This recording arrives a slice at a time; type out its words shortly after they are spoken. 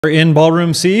In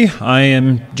Ballroom C, I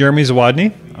am Jeremy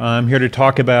Zawodny. I'm here to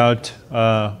talk about,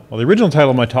 well, the original title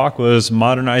of my talk was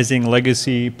Modernizing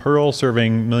Legacy Perl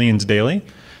Serving Millions Daily,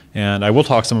 and I will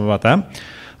talk some about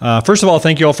that. First of all,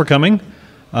 thank you all for coming.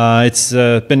 It's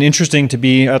been interesting to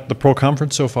be at the Perl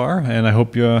conference so far, and I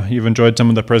hope you've enjoyed some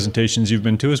of the presentations you've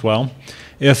been to as well.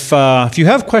 If you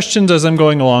have questions as I'm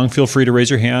going along, feel free to raise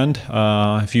your hand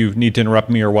if you need to interrupt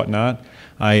me or whatnot.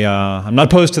 I'm not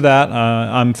opposed to that.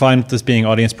 I'm fine with this being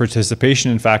audience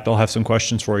participation. In fact, I'll have some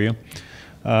questions for you.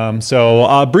 So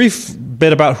a brief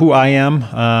bit about who I am.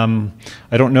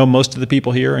 I don't know most of the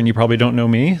people here, and you probably don't know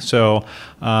me. So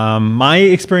my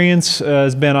experience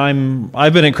has been,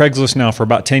 I've been at Craigslist now for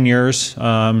about 10 years.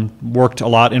 Worked a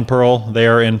lot in Perl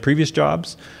there in previous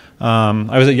jobs.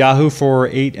 I was at Yahoo for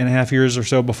 8.5 years or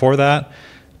so before that.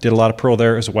 Did a lot of Perl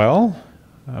there as well.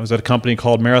 I was at a company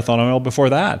called Marathon Oil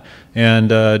before that, and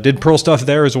did Perl stuff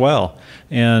there as well.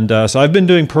 And so I've been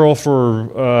doing Perl for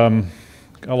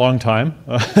a long time.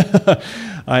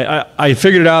 I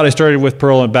figured it out. I started with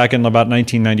Perl back in about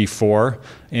 1994,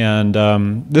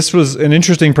 and this was an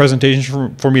interesting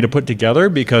presentation for me to put together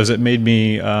because it made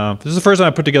me. This is the first time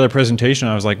I put together a presentation.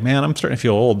 I was like, man, I'm starting to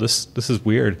feel old. This is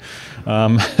weird.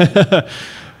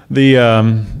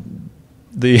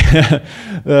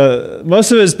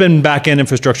 Most of it's been back-end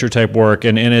infrastructure type work,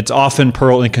 and it's often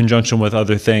Perl in conjunction with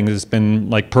other things. It's been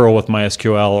like Perl with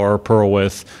MySQL or Perl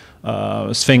with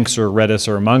Sphinx or Redis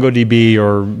or MongoDB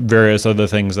or various other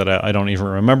things that I don't even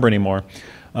remember anymore.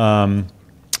 I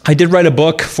did write a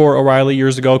book for O'Reilly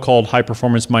years ago called High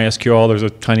Performance MySQL. There's a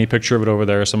tiny picture of it over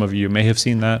there. Some of you may have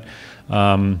seen that.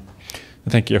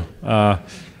 Thank you.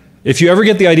 If you ever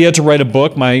get the idea to write a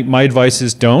book, my advice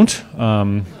is don't.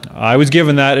 I was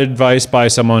given that advice by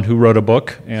someone who wrote a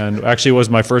book and actually was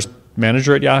my first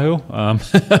manager at Yahoo,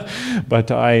 but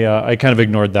I kind of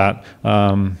ignored that.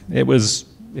 It was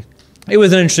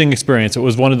an interesting experience. It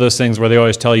was one of those things where they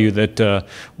always tell you that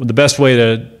the best way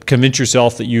to convince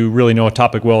yourself that you really know a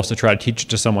topic well is to try to teach it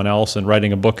to someone else, and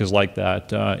writing a book is like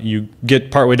that. You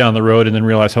get partway down the road and then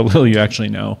realize how little you actually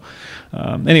know.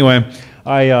 Anyway,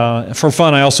 for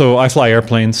fun, I fly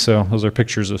airplanes, so those are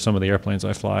pictures of some of the airplanes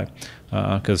I fly,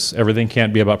 because everything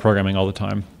can't be about programming all the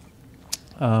time.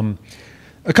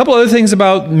 A couple other things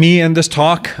about me and this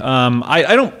talk.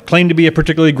 I don't claim to be a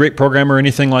particularly great programmer or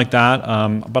anything like that,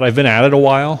 but I've been at it a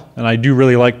while, and I do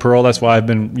really like Perl. That's why I've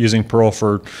been using Perl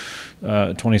for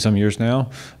 20-some years now,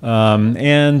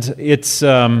 and it's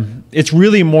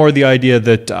really more the idea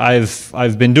that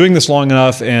I've been doing this long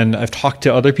enough, and I've talked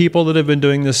to other people that have been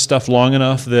doing this stuff long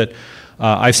enough that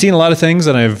I've seen a lot of things,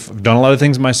 and I've done a lot of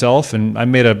things myself, and I've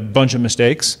made a bunch of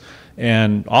mistakes,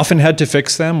 and often had to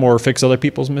fix them or fix other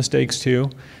people's mistakes too.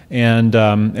 And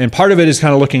part of it is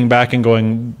kind of looking back and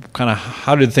going, kind of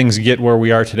how did things get where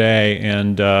we are today,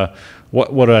 and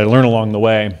what did I learn along the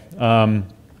way.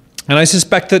 And I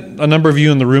suspect that a number of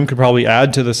you in the room could probably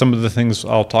add to some of the things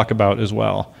I'll talk about as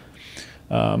well.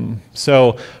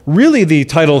 So really the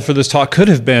title for this talk could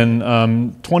have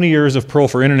been 20 years of Perl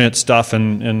for internet stuff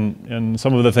and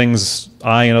some of the things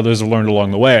I and others have learned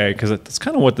along the way, because that's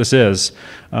kind of what this is.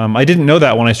 I didn't know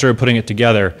that when I started putting it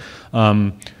together.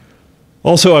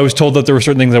 Also, I was told that there were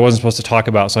certain things I wasn't supposed to talk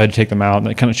about, so I had to take them out, and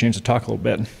it kind of changed the talk a little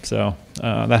bit. So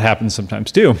that happens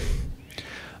sometimes too.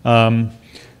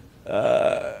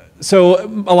 So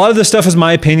a lot of this stuff is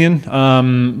my opinion,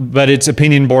 but it's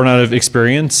opinion born out of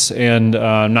experience, and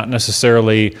not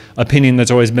necessarily opinion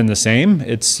that's always been the same.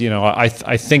 It's, I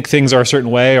think things are a certain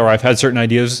way, or I've had certain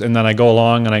ideas, and then I go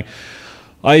along and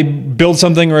I build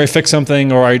something, or I fix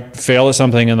something, or I fail at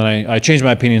something, and then I change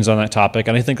my opinions on that topic,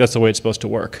 and I think that's the way it's supposed to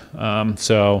work.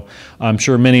 So I'm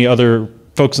sure many other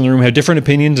folks in the room have different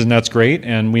opinions, and that's great,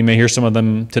 and we may hear some of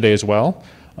them today as well.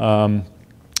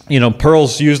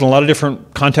 Perl's used in a lot of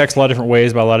different contexts, a lot of different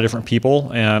ways by a lot of different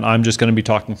people, and I'm just going to be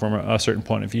talking from a certain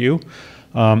point of view.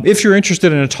 If you're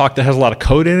interested in a talk that has a lot of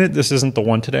code in it, this isn't the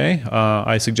one today.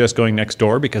 I suggest going next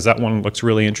door, because that one looks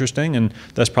really interesting, and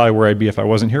that's probably where I'd be if I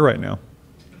wasn't here right now.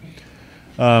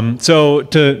 So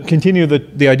to continue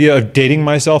the idea of dating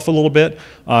myself a little bit,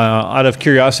 out of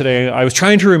curiosity, I was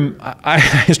trying to,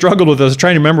 I struggled with this, I was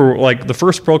trying to remember like the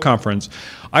first Perl conference.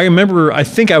 I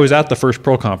think I was at the first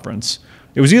Perl conference.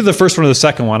 It was either the first one or the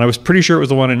second one. I was pretty sure it was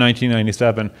the one in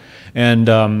 1997. And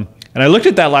I looked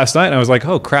at that last night, and I was like,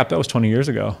 oh crap, that was 20 years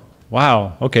ago.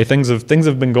 Wow, okay, things have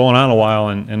been going on a while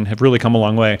and have really come a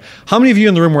long way. How many of you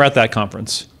in the room were at that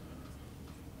conference?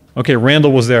 Okay,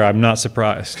 Randall was there. I'm not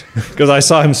surprised, because I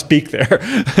saw him speak there.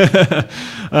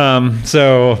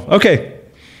 Okay.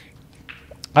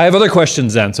 I have other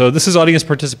questions then. So this is audience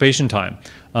participation time.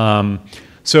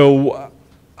 So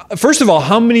First of all,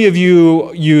 how many of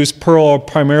you use Perl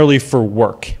primarily for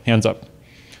work? Hands up.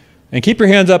 And keep your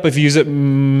hands up if you use it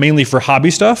mainly for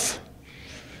hobby stuff,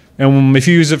 and if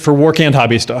you use it for work and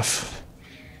hobby stuff.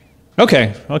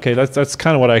 Okay, that's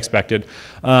kind of what I expected.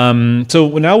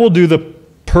 So now we'll do the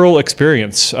Perl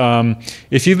experience.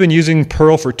 If you've been using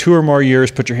Perl for 2 or more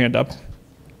years, put your hand up.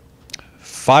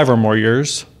 5 or more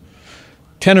years,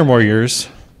 10 or more years,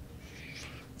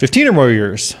 15 or more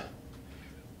years,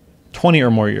 20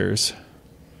 or more years,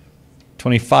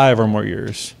 25 or more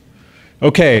years.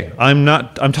 Okay,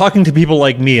 I'm talking to people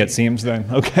like me, it seems then,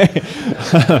 okay?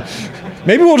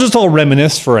 Maybe we'll just all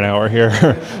reminisce for an hour here.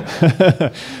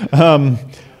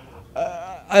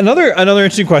 Another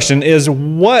interesting question is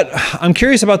I'm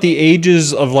curious about the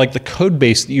ages of like the code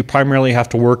base that you primarily have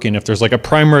to work in. If there's like a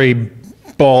primary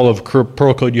ball of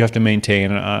Perl code you have to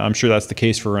maintain, I'm sure that's the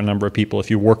case for a number of people if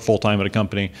you work full-time at a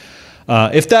company.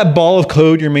 If that ball of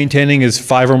code you're maintaining is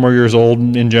 5 or more years old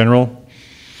in general,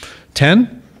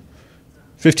 10,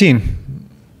 15,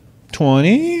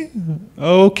 20,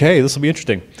 okay, this will be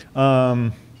interesting.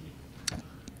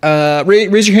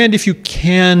 Raise your hand if you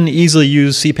can easily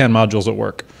use CPAN modules at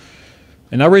work.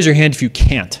 And now raise your hand if you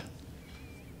can't.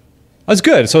 That's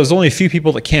good. So there's only a few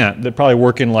people that can't. That probably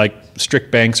work in like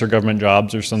strict banks or government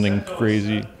jobs or something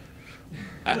crazy.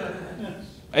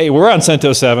 Hey, we're on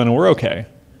CentOS 7 and we're okay.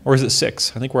 Or is it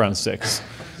 6? I think we're on 6.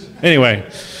 Anyway,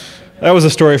 that was a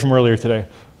story from earlier today.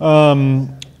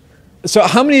 So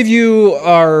how many of you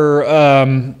are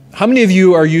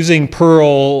using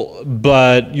Perl,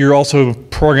 but you're also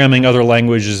programming other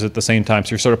languages at the same time,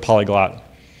 so you're sort of polyglot?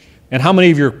 And how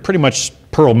many of you are pretty much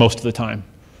Perl most of the time?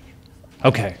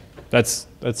 Okay, that's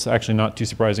actually not too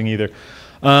surprising either.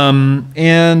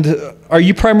 And are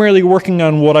you primarily working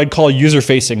on what I'd call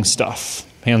user-facing stuff?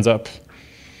 Hands up.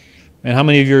 And how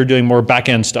many of you are doing more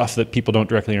back-end stuff that people don't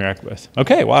directly interact with?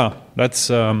 Okay, wow,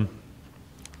 that's.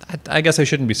 I guess I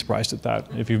shouldn't be surprised at that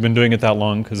if you've been doing it that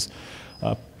long, because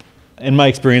in my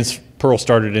experience, Perl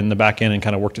started in the back end and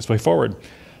kind of worked its way forward.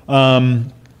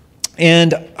 And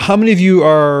how many of you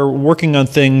are working on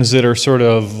things that are sort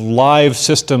of live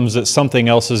systems that something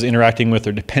else is interacting with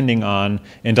or depending on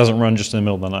and doesn't run just in the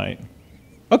middle of the night?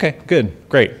 Okay, good,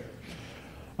 great.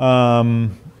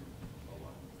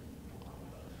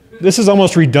 This is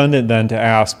almost redundant then to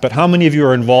ask, but how many of you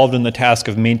are involved in the task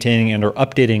of maintaining and or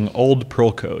updating old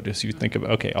Perl code? As you think about,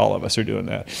 okay, all of us are doing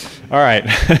that. All right,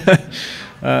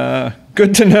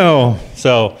 good to know.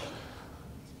 So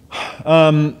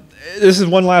this is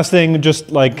one last thing,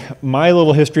 just like my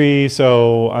little history.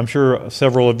 So I'm sure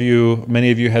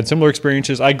many of you had similar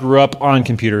experiences. I grew up on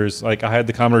computers. Like I had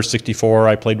the Commodore 64,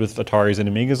 I played with Ataris and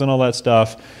Amigas and all that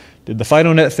stuff. Did the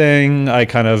FidoNet thing. I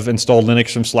kind of installed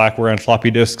Linux from Slackware on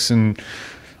floppy disks in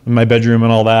my bedroom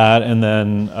and all that, and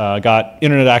then got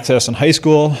internet access in high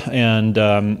school, and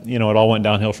you know, it all went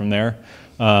downhill from there.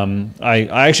 I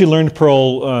actually learned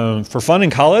Perl for fun in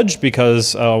college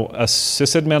because a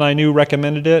sysadmin I knew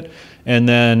recommended it, and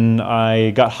then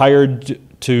I got hired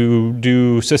to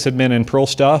do sysadmin and Perl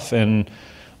stuff, and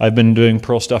I've been doing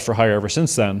Perl stuff for hire ever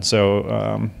since then.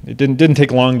 So it didn't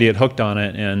take long to get hooked on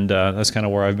it, and that's kind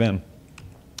of where I've been.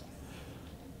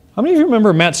 How many of you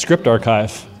remember Matt's script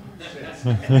archive?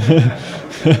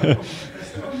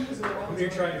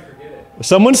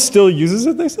 Someone still uses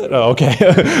it, they said? Oh, okay.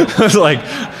 I was like,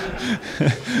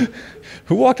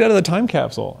 who walked out of the time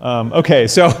capsule? Okay,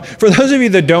 so for those of you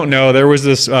that don't know, there was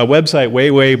this website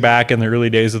way back in the early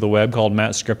days of the web called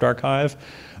Matt's Script Archive.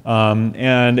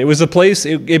 And it was a place,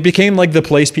 it became like the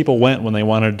place people went when they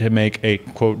wanted to make a,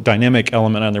 quote, dynamic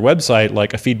element on their website,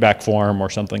 like a feedback form or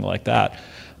something like that.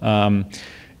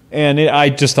 I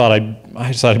just thought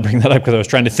I'd bring that up because I was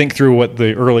trying to think through what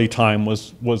the early time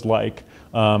was like.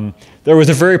 There was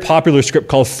a very popular script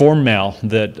called FormMail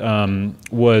that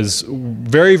was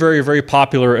very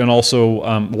popular and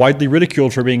also widely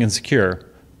ridiculed for being insecure,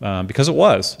 because it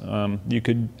was. You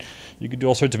could do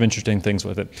all sorts of interesting things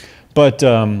with it. But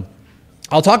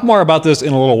I'll talk more about this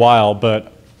in a little while,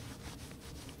 but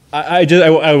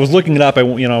I was looking it up. I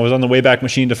was on the Wayback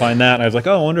Machine to find that, and I was like,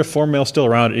 oh, I wonder if FormMail's still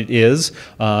around. It is.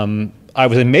 I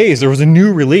was amazed. There was a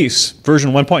new release.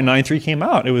 Version 1.93 came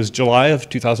out. It was July of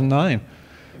 2009,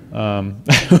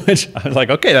 which I was like,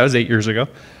 okay, that was 8 years ago.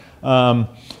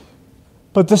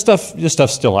 But this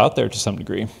stuff's still out there to some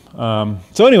degree. So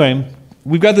anyway,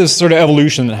 we've got this sort of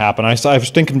evolution that happened. I was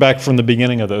thinking back from the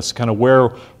beginning of this, kind of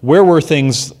where were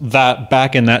things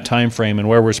back in that time frame, and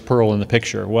where was Perl in the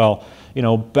picture? Well,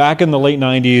 back in the late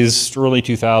 90s, early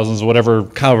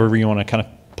 2000s, however you want to kind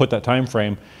of put that time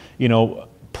frame,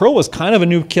 Perl was kind of a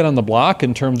new kid on the block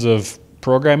in terms of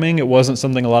programming. It wasn't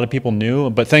something a lot of people knew,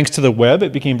 but thanks to the web,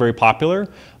 it became very popular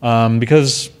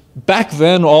because back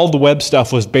then all the web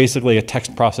stuff was basically a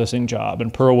text processing job,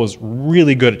 and Perl was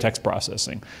really good at text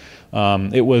processing.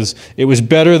 It was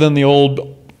better than the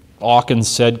old awk and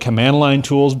said command line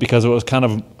tools because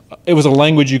it was a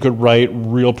language you could write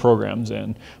real programs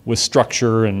in with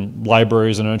structure and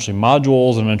libraries and eventually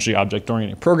modules and eventually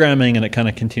object-oriented programming, and it kind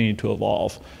of continued to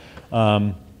evolve.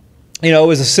 It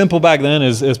was as simple back then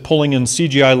as pulling in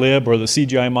CGI-lib or the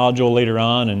CGI module later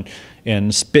on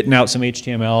and spitting out some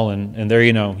HTML, and there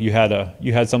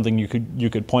you had something you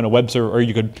could point a web server, or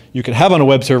you could have on a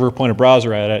web server, point a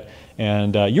browser at it,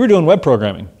 and you were doing web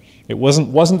programming. It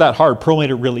wasn't that hard. Perl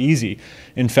made it really easy.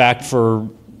 In fact, for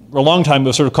a long time, it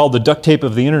was sort of called the duct tape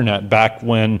of the internet back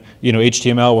when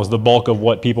HTML was the bulk of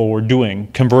what people were doing,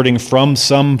 converting from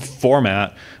some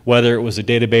format, whether it was a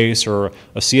database or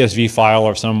a CSV file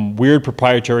or some weird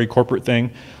proprietary corporate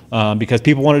thing, because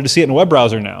people wanted to see it in a web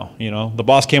browser now. The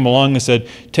boss came along and said,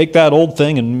 take that old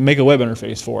thing and make a web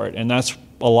interface for it, and that's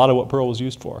a lot of what Perl was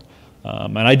used for.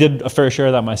 And I did a fair share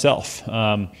of that myself.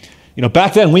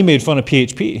 Back then we made fun of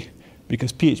PHP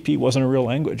because PHP wasn't a real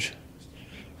language.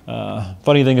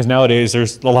 Funny thing is nowadays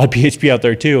there's a lot of PHP out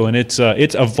there too, and it's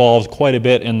evolved quite a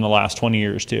bit in the last 20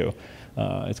 years too.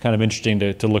 It's kind of interesting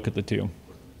to look at the two.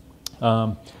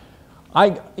 Back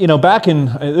in,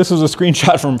 this was a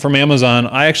screenshot from Amazon.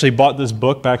 I actually bought this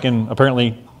book back in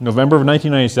apparently November of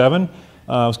 1997. It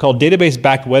was called Database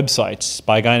Backed Websites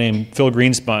by a guy named Phil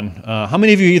Greenspun. How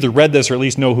many of you either read this or at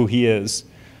least know who he is?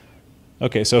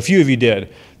 Okay, so a few of you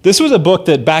did. This was a book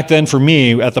that back then for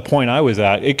me, at the point I was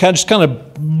at, it just kind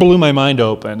of blew my mind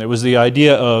open. It was the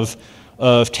idea of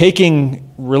taking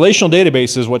relational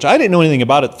databases, which I didn't know anything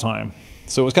about at the time.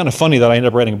 So it was kind of funny that I ended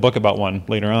up writing a book about one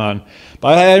later on.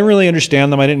 But I didn't really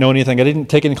understand them. I didn't know anything. I didn't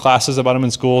take any classes about them in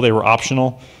school. They were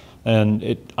optional.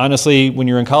 And honestly, when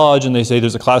you're in college and they say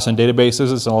there's a class on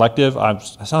databases, it's an elective, I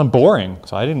sound boring.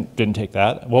 So I didn't take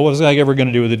that. What was I ever going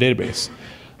to do with a database?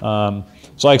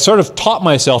 So I sort of taught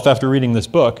myself after reading this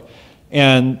book,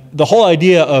 and the whole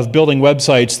idea of building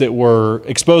websites that were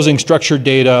exposing structured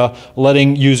data,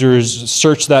 letting users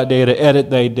search that data,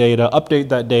 edit that data, update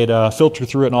that data, filter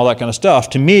through it, and all that kind of stuff,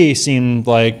 to me seemed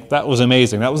like that was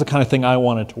amazing. That was the kind of thing I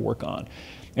wanted to work on.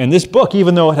 And this book,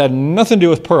 even though it had nothing to do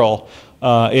with Perl,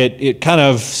 it kind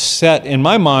of set in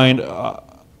my mind,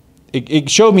 it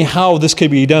showed me how this could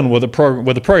be done with a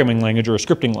programming language or a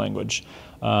scripting language.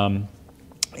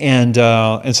 And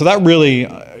so that really,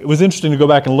 it was interesting to go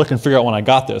back and look and figure out when I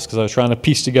got this, because I was trying to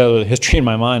piece together the history in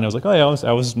my mind. I was like, oh yeah,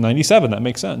 I was 97, that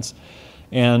makes sense.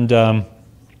 And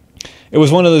it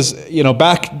was one of those,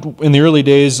 back in the early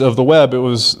days of the web, it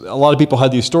was, a lot of people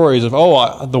had these stories of,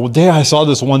 the day I saw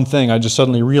this one thing, I just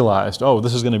suddenly realized, oh,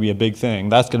 this is going to be a big thing,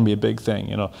 that's going to be a big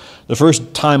thing. The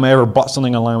first time I ever bought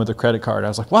something online with a credit card, I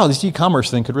was like, wow, this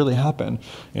e-commerce thing could really happen.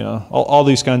 All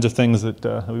these kinds of things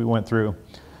that we went through.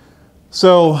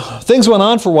 So things went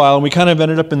on for a while, and we kind of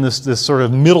ended up in this sort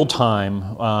of middle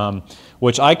time,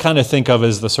 which I kind of think of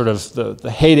as the sort of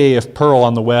the heyday of Perl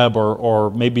on the web, or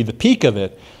maybe the peak of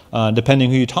it,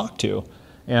 depending who you talk to.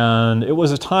 And it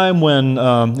was a time when,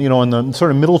 in the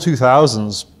sort of middle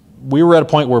 2000s, we were at a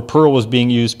point where Perl was being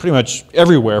used pretty much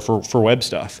everywhere for web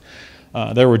stuff.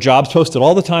 There were jobs posted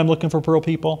all the time looking for Perl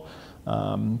people.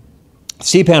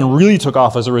 CPAN really took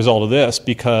off as a result of this,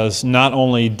 because not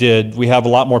only did we have a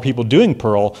lot more people doing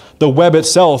Perl, the web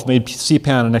itself made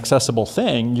CPAN an accessible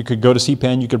thing. You could go to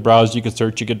CPAN, you could browse, you could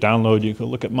search, you could download, you could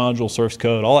look at module source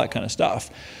code, all that kind of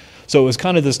stuff. So it was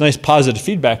kind of this nice positive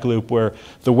feedback loop where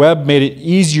the web made it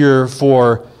easier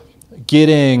for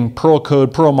getting Perl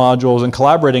code, Perl modules, and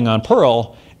collaborating on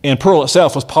Perl, and Perl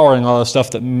itself was powering all the stuff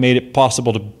that made it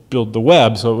possible to build the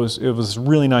web. So it was a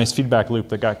really nice feedback loop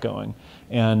that got going.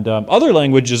 And other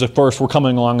languages, of course, were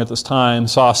coming along at this time,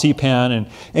 saw CPAN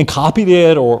and copied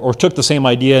it, or took the same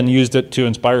idea and used it to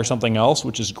inspire something else,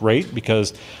 which is great,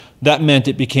 because that meant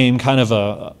it became kind of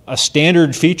a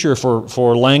standard feature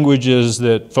for languages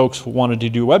that folks wanted to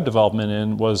do web development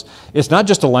in. It's not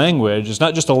just a language, it's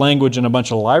not just a language and a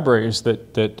bunch of libraries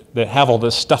that have all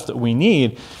this stuff that we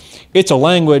need. It's a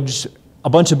language, a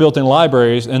bunch of built-in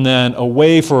libraries, and then a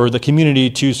way for the community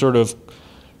to sort of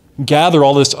gather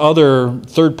all this other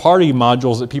third-party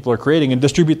modules that people are creating and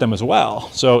distribute them as well.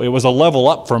 So it was a level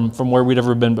up from where we'd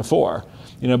ever been before.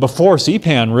 Before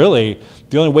CPAN, really,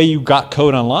 the only way you got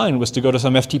code online was to go to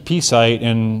some FTP site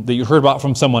and that you heard about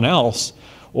from someone else,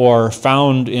 or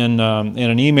found in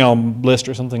an email list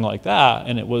or something like that.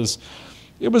 And it was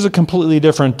a completely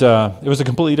different time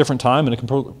and a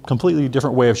completely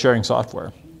different way of sharing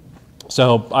software.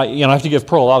 So I have to give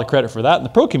Perl a lot of credit for that in the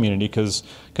Perl community because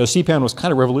CPAN was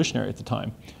kind of revolutionary at the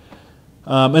time.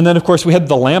 And then, of course, we had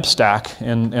the LAMP stack,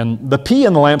 and the P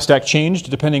in the LAMP stack changed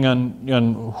depending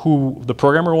on who the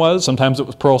programmer was. Sometimes it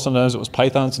was Perl, sometimes it was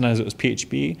Python, sometimes it was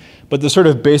PHP. But the sort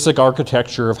of basic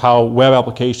architecture of how web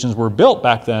applications were built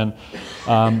back then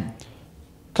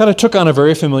kind of took on a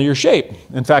very familiar shape.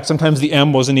 In fact, sometimes the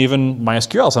M wasn't even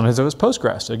MySQL, sometimes it was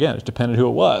Postgres. Again, it depended who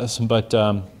it was. But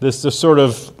this sort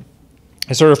of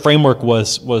framework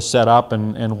was set up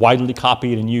and widely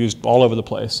copied and used all over the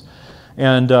place.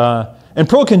 And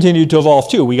Perl continued to evolve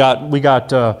too. We got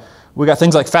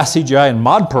things like Fast CGI and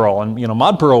Mod Perl, and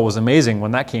Mod Perl was amazing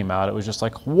when that came out. It was just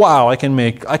like, wow, I can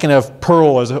have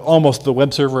Perl as almost the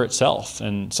web server itself,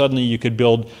 and suddenly you could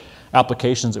build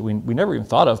applications that we never even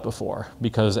thought of before,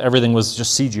 because everything was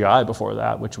just CGI before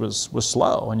that, which was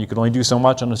slow, and you could only do so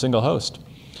much on a single host.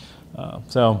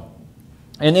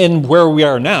 And where we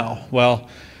are now, well,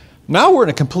 now we're in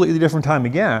a completely different time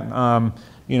again.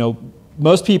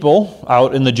 Most people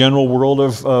out in the general world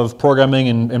of programming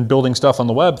and building stuff on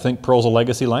the web think Perl's a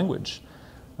legacy language.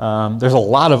 There's a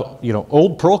lot of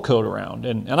old Perl code around,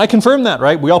 and I confirm that,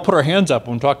 right? We all put our hands up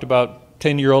when we talked about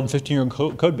 10-year-old and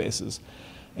 15-year-old code bases.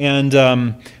 And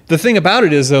the thing about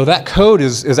it is, though, that code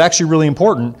is actually really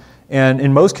important, and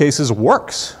in most cases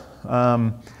works. We've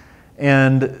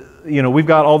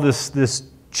got all this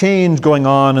change going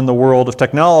on in the world of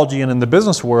technology and in the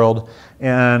business world,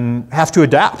 and have to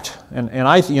adapt. And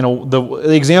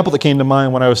the example that came to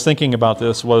mind when I was thinking about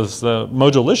this was the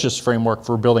Mojolicious framework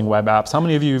for building web apps. How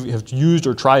many of you have used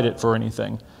or tried it for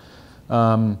anything?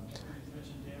 Yeah,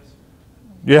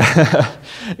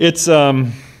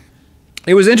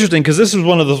 it was interesting because this was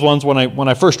one of those ones when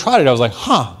I first tried it, I was like,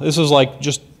 huh, this is like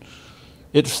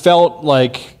it felt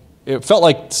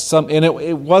like some, and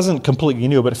it wasn't completely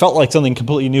new, but it felt like something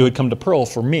completely new had come to Perl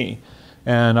for me.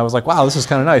 And I was like, wow, this is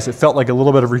kind of nice. It felt like a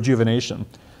little bit of rejuvenation.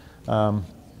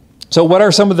 So what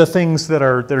are some of the things that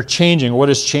are changing, or what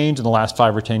has changed in the last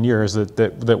 5 or 10 years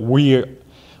that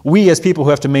we as people who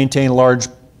have to maintain large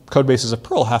code bases of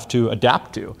Perl have to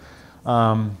adapt to?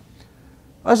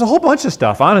 There's a whole bunch of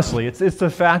stuff, honestly. It's the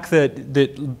fact that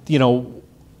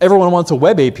everyone wants a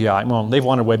web API. Well, they've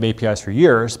wanted web APIs for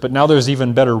years, but now there's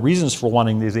even better reasons for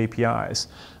wanting these APIs.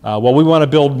 Well, we want to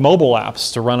build mobile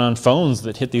apps to run on phones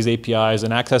that hit these APIs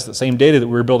and access the same data that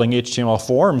we were building HTML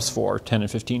forms for 10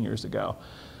 and 15 years ago.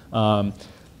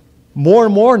 More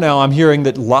and more now I'm hearing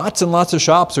that lots and lots of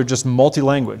shops are just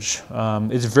multi-language.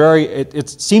 It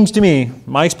seems to me,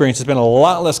 my experience has been a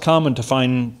lot less common to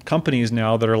find companies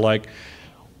now that are like,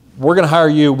 we're going to hire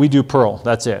you, we do Perl,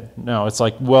 that's it. No, it's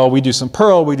like, well, we do some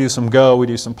Perl, we do some Go, we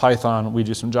do some Python, we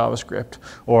do some JavaScript,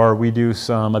 or we do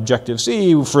some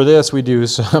Objective-C for this, we do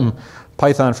some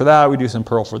Python for that, we do some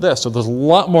Perl for this. So there's a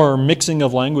lot more mixing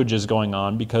of languages going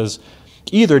on because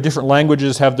either different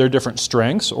languages have their different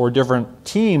strengths or different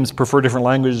teams prefer different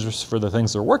languages for the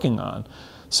things they're working on.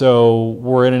 So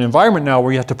we're in an environment now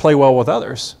where you have to play well with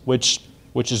others, which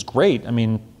is great. I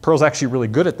mean, Perl's actually really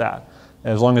good at that,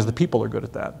 as long as the people are good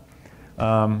at that.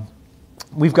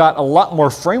 We've got a lot more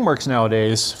frameworks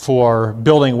nowadays for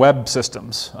building web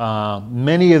systems.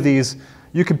 Many of these,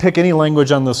 you can pick any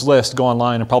language on this list, go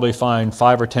online and probably find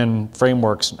 5 or 10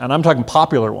 frameworks, and I'm talking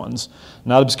popular ones,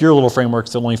 not obscure little frameworks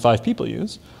that only 5 people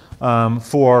use,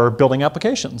 for building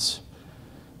applications.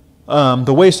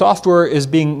 The way software is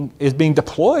being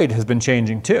deployed has been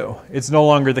changing too. It's no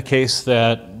longer the case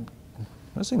that,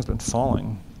 this thing's been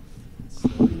falling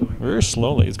very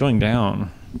slowly, it's going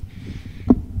down.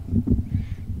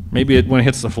 Maybe when it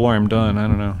hits the floor, I'm done. I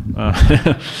don't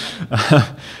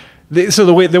know. So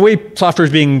the way software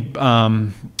is being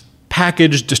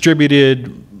packaged,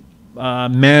 distributed,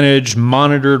 managed,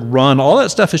 monitored, run, all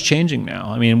that stuff is changing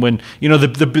now. I mean, when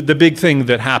the big thing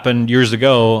that happened years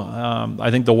ago, I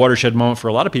think the watershed moment for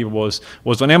a lot of people was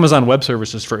when Amazon Web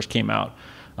Services first came out.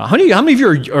 How many of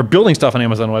you are building stuff on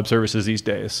Amazon Web Services these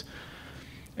days?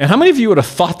 And how many of you would have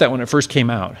thought that when it first came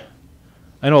out?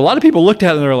 I know a lot of people looked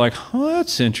at it and they were like, oh,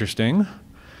 that's interesting.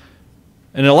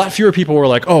 And a lot fewer people were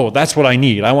like, oh, that's what I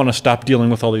need. I want to stop dealing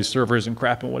with all these servers and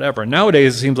crap and whatever.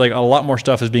 Nowadays, it seems like a lot more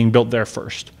stuff is being built there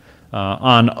first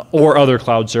or other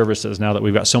cloud services now that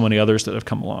we've got so many others that have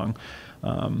come along.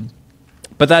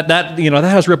 But that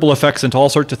has ripple effects into all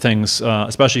sorts of things,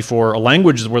 especially for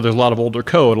languages where there's a lot of older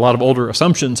code. A lot of older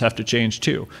assumptions have to change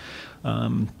too.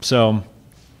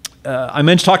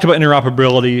 I talked about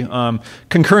interoperability.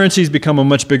 Concurrency has become a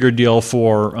much bigger deal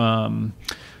for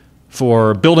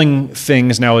building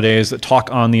things nowadays that talk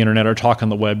on the internet or talk on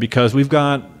the web, because we've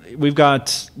got, we've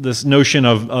got this notion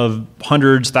of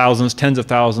hundreds, thousands, tens of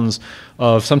thousands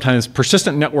of sometimes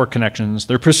persistent network connections.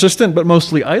 They're persistent but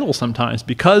mostly idle sometimes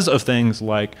because of things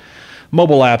like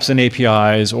mobile apps and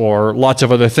APIs or lots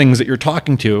of other things that you're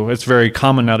talking to. It's very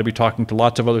common now to be talking to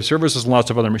lots of other services and lots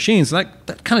of other machines, and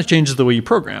that kind of changes the way you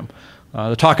program.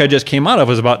 The talk I just came out of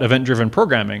was about event-driven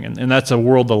programming, and that's a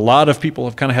world a lot of people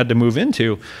have kind of had to move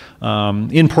into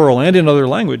in Perl and in other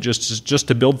languages just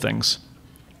to build things.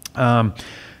 When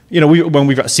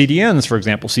we've got CDNs, for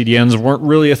example, CDNs weren't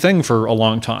really a thing for a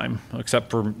long time, except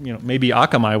for maybe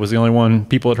Akamai was the only one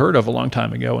people had heard of a long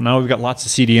time ago. And now we've got lots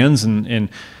of CDNs, and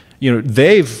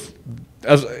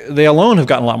they alone have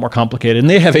gotten a lot more complicated, and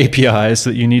they have APIs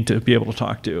that you need to be able to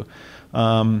talk to.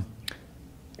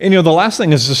 And the last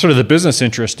thing is just sort of the business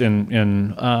interest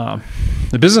in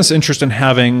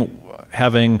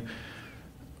having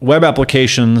web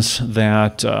applications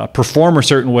that perform a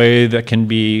certain way, that can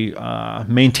be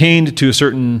maintained to a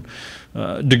certain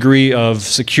degree of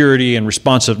security and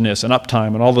responsiveness and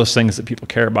uptime and all those things that people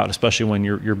care about, especially when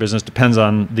your business depends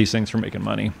on these things for making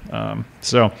money.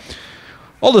 So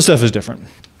all this stuff is different.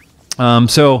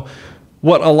 So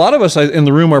what a lot of us in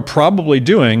the room are probably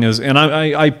doing is, and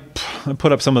I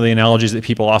put up some of the analogies that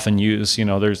people often use.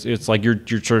 It's like you're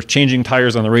sort of changing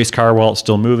tires on the race car while it's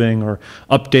still moving, or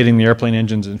updating the airplane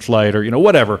engines in flight, or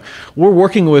whatever. We're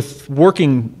working with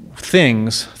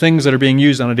things that are being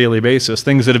used on a daily basis,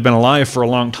 things that have been alive for a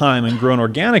long time and grown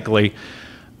organically,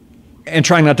 and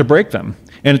trying not to break them.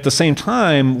 And at the same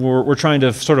time, we're trying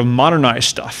to sort of modernize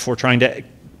stuff. We're trying to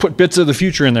put bits of the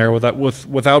future in there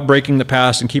without breaking the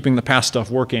past and keeping the past stuff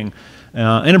working,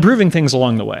 and improving things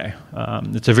along the way.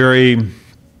 It's a very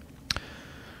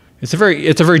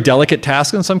delicate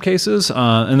task in some cases,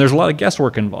 and there's a lot of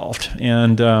guesswork involved.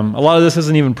 And a lot of this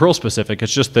isn't even Perl specific.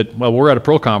 It's just that, well, we're at a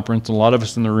Perl conference, and a lot of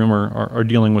us in the room are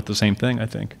dealing with the same thing, I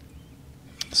think.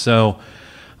 So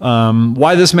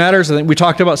why this matters, I think we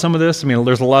talked about some of this. I mean,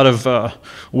 there's a lot of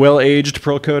well-aged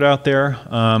Perl code out there.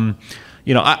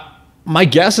 My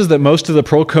guess is that most of the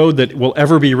Perl code that will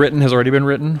ever be written has already been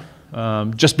written,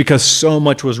 just because so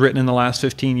much was written in the last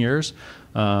 15 years.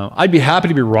 I'd be happy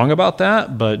to be wrong about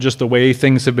that, but just the way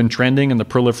things have been trending and the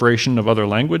proliferation of other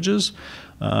languages,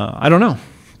 I don't know.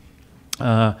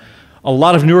 A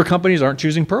lot of newer companies aren't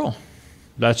choosing Perl.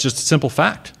 That's just a simple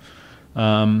fact.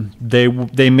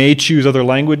 They may choose other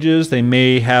languages. They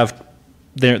may have,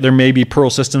 there may be Perl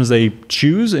systems they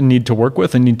choose and need to work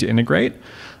with and need to integrate.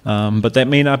 But that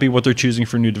may not be what they're choosing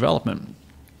for new development.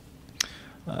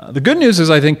 The good news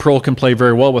is I think Perl can play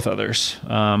very well with others.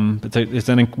 We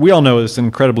all know it's an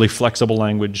incredibly flexible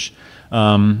language.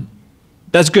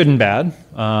 That's good and bad.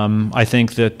 I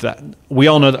think that we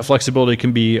all know that flexibility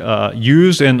can be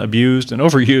used and abused and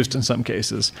overused in some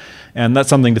cases. And that's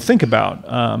something to think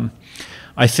about.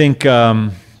 I think...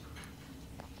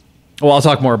 Well, I'll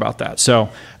talk more about that. So,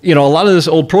 a lot of this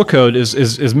old Perl code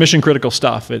is mission critical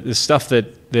stuff. It is stuff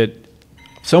that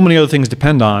so many other things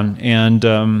depend on, and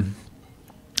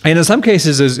in some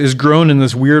cases is grown in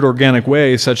this weird organic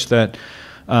way, such that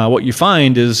what you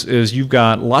find is you've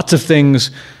got lots of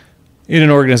things in an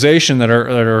organization that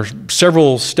are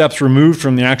several steps removed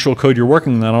from the actual code you're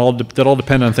working on, that all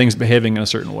depend on things behaving in a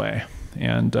certain way,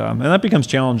 and that becomes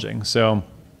challenging. So,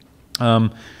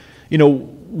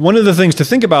 one of the things to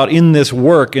think about in this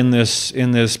work, in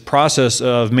this process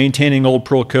of maintaining old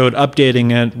Perl code,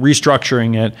 updating it,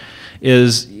 restructuring it,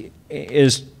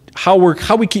 is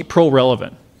how we keep Perl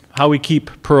relevant, how we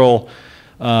keep Perl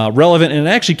relevant and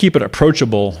actually keep it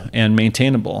approachable and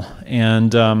maintainable.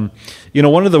 And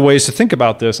one of the ways to think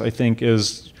about this, I think,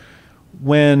 is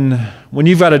when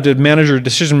you've got a manager, a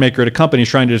decision maker at a company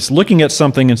trying to just looking at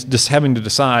something and just having to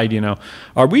decide,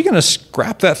 are we going to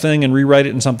scrap that thing and rewrite it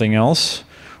in something else?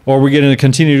 Or are we going to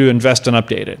continue to invest and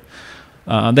update it?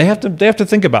 They have to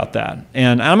think about that.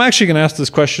 And I'm actually going to ask this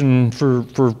question for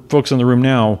folks in the room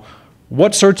now.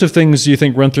 What sorts of things do you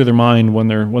think run through their mind when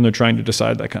they're trying to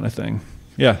decide that kind of thing?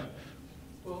 Yeah.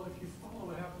 Well, if you follow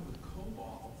what happened with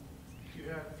COBOL, you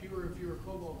had fewer and fewer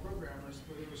COBOL programmers,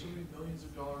 but there were so many millions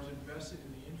of dollars invested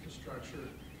in the infrastructure.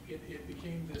 It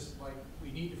became this like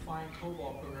we need to find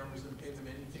COBOL programmers and pay them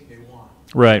anything they want.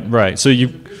 Right. So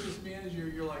you.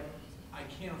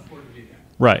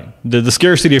 Right. The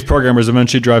scarcity of programmers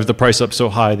eventually drives the price up so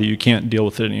high that you can't deal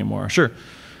with it anymore. Sure.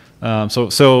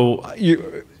 So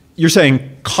you're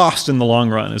saying cost in the long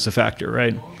run is a factor,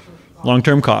 right?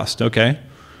 Long-term cost. Okay.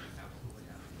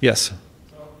 Yes. So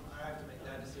I have to make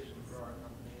that decision for our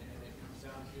company, and it comes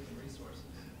down to human resources.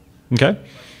 Okay.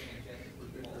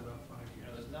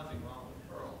 There's nothing wrong with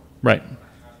Perl. Right. I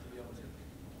have to be able to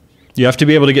You have to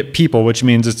be able to get people, which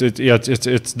means that's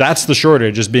the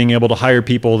shortage, is being able to hire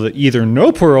people that either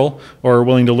know Perl or are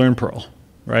willing to learn Perl,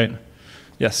 right?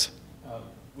 Yes.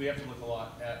 We have to look a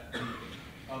lot at the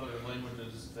other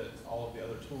languages that all of the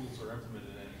other tools are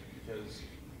implemented in, because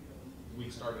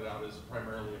we started out as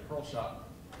primarily a Perl shop,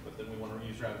 but then we want to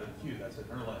use RabbitMQ, that's in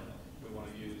Erlang. We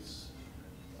want to use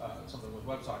something with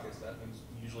WebSockets, that means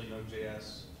usually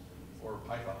Node.js or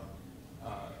Python.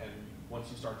 And once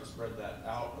you start to spread that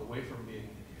out away from being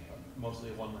mostly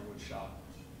a one language shop,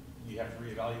 you have to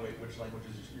reevaluate which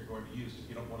languages you're going to use, because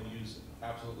you don't want to use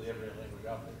absolutely every language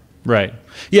out there. Right.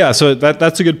 Yeah, so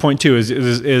that's a good point too,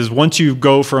 is once you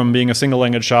go from being a single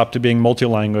language shop to being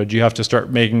multi-language, you have to start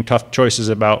making tough choices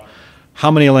about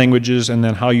how many languages and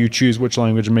then how you choose which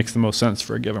language makes the most sense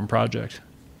for a given project.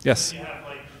 Yes? You have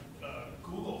like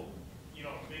Google, you know,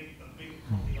 a big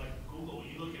company like Google,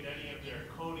 you look at any of their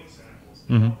code examples,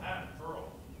 they don't have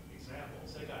Perl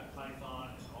examples. They got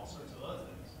Python and all sorts of other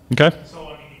things. Okay. So,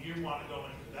 I mean, if you want to go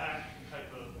into that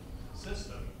type of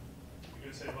system, you're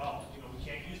going to say, well, you know, we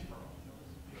can't use Perl, you know,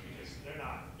 because they're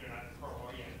not Perl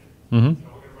oriented. Mm-hmm. You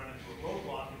know, we're going to run into a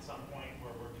roadblock at some point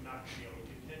where we're not going to be able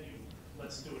to continue.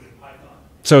 Let's do it in Python.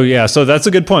 So yeah, so that's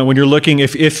a good point. When you're looking,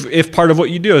 if part of what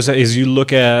you do is you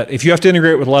look at, if you have to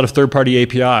integrate with a lot of third-party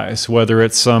APIs, whether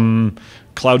it's some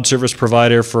cloud service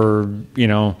provider for, you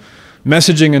know,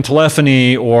 messaging and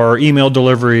telephony or email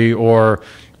delivery or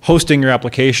hosting your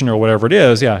application or whatever it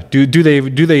is, yeah, do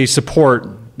they support,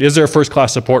 is there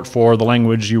first-class support for the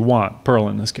language you want, Perl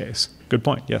in this case? Good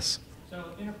point, yes. So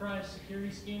enterprise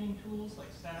security scanning tools like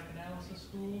static analysis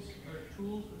tools are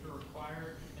tools which are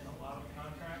required in a lot of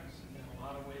contracts and a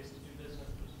lot of ways to do business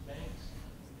with banks.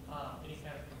 Any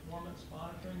kind of performance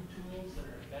monitoring tools that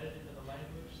are embedded into the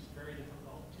language, it's very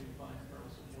difficult to find Perl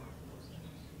support for those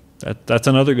things. That's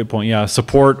another good point. Yeah,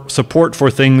 support for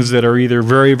things that are either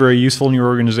very, very useful in your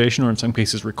organization or in some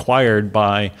cases required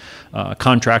by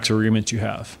contracts or agreements you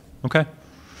have. Okay.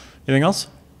 Anything else?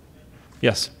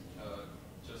 Yes.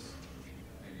 Just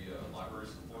maybe library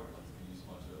support. We use a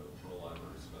bunch of Perl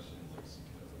libraries, especially in like C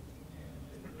code,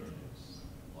 and there's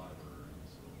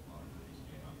libraries or libraries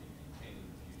may not be maintained in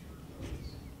the future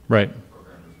because Right.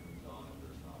 programmers moved on and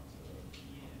there's not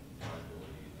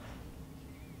reliability.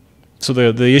 So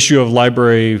the issue of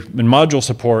library and module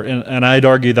support, and I'd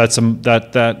argue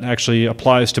that actually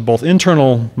applies to both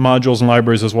internal modules and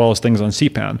libraries as well as things on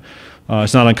CPAN.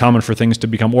 It's not uncommon for things to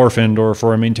become orphaned or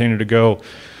for a maintainer to go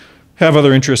have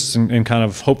other interests and kind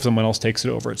of hope someone else takes it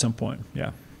over at some point.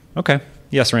 Yeah. Okay.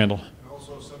 Yes, Randall. And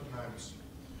also sometimes,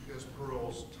 because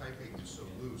Perl's typing is so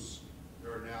loose,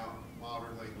 there are now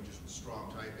modern languages with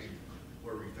strong typing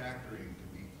where refactoring can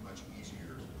be much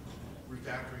easier.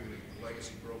 Refactoring a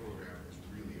legacy Perl program is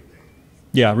really a pain.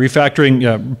 Yeah, refactoring.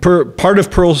 Yeah, part of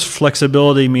Perl's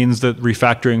flexibility means that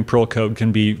refactoring Perl code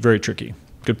can be very tricky.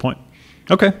 Good point.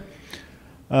 Okay.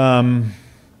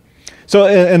 So,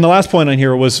 and the last point on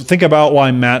here was think about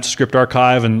why Match, Script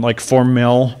Archive, and like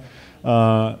FormMail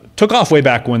took off way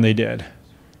back when they did.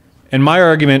 And my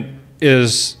argument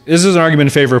is, this is an argument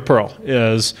in favor of Perl,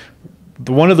 is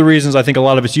one of the reasons I think a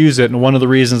lot of us use it, and one of the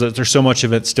reasons that there's so much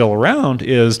of it still around,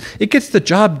 is it gets the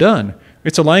job done.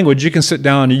 It's a language you can sit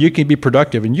down and you can be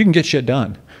productive and you can get shit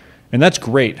done. And that's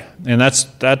great. And that's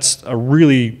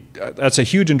a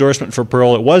huge endorsement for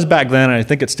Perl. It was back then, and I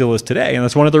think it still is today. And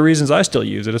that's one of the reasons I still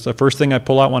use it. It's the first thing I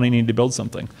pull out when I need to build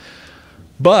something.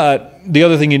 But the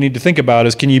other thing you need to think about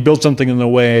is, can you build something in a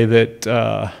way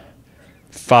that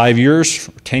 5 years,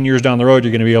 10 years down the road,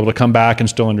 you're going to be able to come back and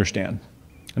still understand?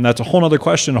 And that's a whole other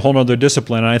question, a whole other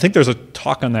discipline. And I think there's a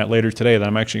talk on that later today that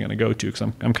I'm actually going to go to, because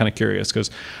I'm kind of curious. Because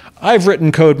I've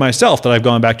written code myself that I've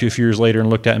gone back to a few years later and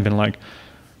looked at and been like,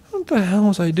 what the hell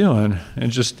was I doing?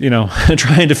 And just, you know,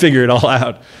 trying to figure it all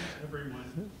out.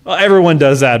 Well, everyone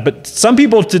does that, but some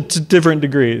people to different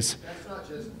degrees. That's not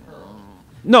just Perl.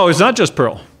 No, it's not just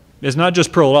Perl. It's not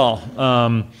just Perl at all.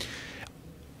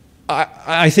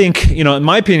 I think, you know, in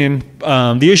my opinion,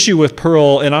 the issue with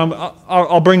Perl, and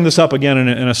I'll bring this up again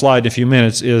in a slide in a few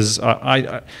minutes, is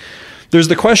there's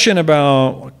the question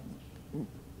about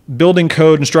building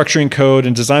code and structuring code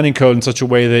and designing code in such a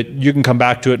way that you can come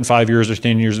back to it in 5 years or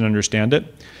 10 years and understand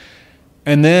it.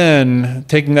 And then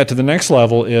taking that to the next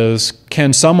level is,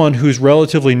 can someone who's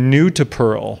relatively new to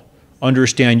Perl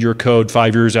understand your code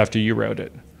 5 years after you wrote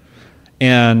it?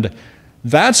 And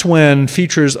that's when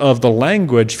features of the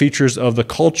language, features of the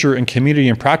culture and community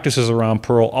and practices around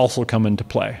Perl also come into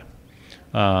play.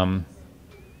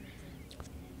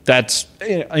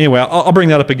 Anyway, I'll bring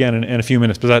that up again in a few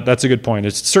minutes, but that's a good point.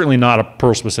 It's certainly not a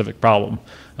Perl-specific problem.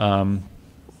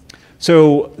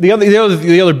 So the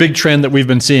other big trend that we've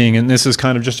been seeing, and this is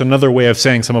kind of just another way of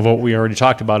saying some of what we already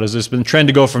talked about, is there's been a trend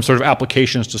to go from sort of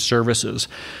applications to services.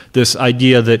 This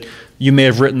idea that you may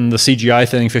have written the CGI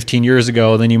thing 15 years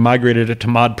ago, then you migrated it to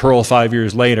Mod Perl 5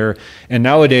 years later, and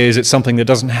nowadays it's something that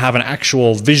doesn't have an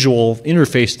actual visual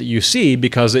interface that you see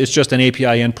because it's just an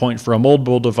API endpoint for a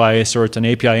mobile device, or it's an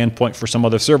API endpoint for some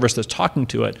other service that's talking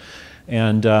to it.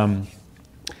 And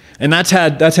that's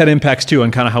had impacts too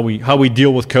on kind of how we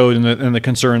deal with code and the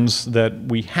concerns that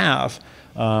we have.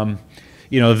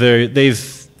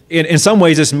 They've in some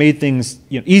ways it's made things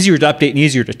easier to update and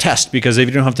easier to test, because if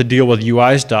you don't have to deal with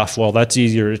UI stuff, well, that's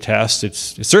easier to test.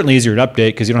 It's certainly easier to update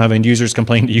because you don't have end users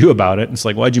complaining to you about it. It's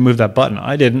like, why'd you move that button?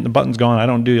 I didn't. The button's gone. I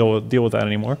don't deal with that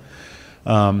anymore.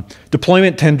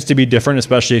 Deployment tends to be different,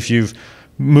 especially if you've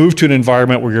moved to an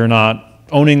environment where you're not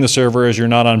owning the servers, you're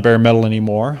not on bare metal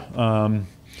anymore.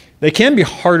 They can be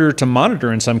harder to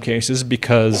monitor in some cases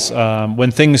because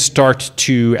when things start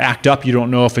to act up, you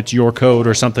don't know if it's your code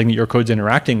or something that your code's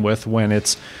interacting with, when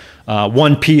it's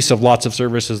one piece of lots of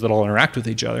services that all interact with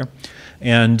each other.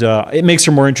 And it makes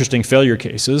for more interesting failure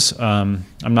cases. I'm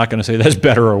not going to say that's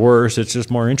better or worse, it's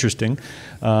just more interesting.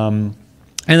 And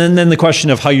then the question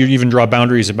of how you even draw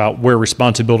boundaries about where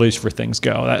responsibilities for things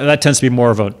go. That tends to be more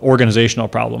of an organizational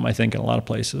problem, I think, in a lot of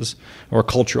places, or a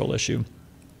cultural issue.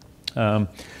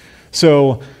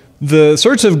 So the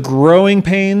sorts of growing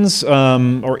pains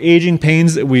or aging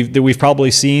pains that we've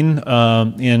probably seen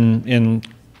in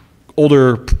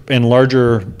older and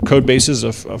larger code bases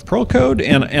of Perl code,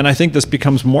 and I think this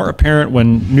becomes more apparent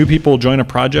when new people join a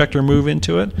project or move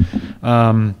into it.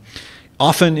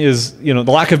 Often is the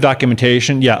lack of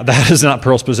documentation. Yeah, that is not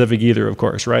Perl specific either, of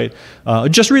course, right?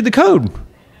 Just read the code.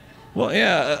 Well,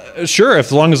 yeah, sure,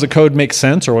 as long as the code makes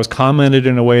sense or was commented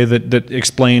in a way that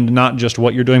explained not just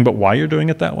what you're doing, but why you're doing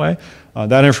it that way.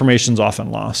 That information's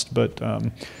often lost. But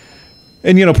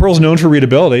Perl's known for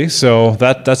readability, so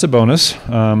that's a bonus.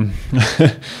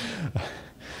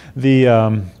 There's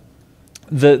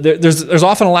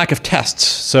often a lack of tests.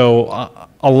 So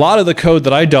a lot of the code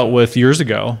that I dealt with years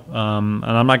ago, and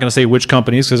I'm not going to say which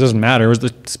companies because it doesn't matter.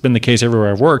 It's been the case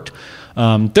everywhere I've worked.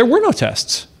 There were no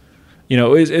tests.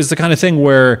 Is the kind of thing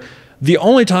where the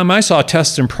only time I saw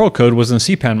tests in Perl code was in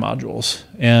CPAN modules,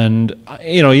 and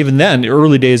even then, the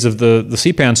early days of the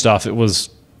CPAN stuff, it was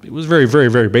very, very,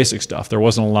 very basic stuff. There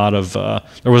wasn't a lot of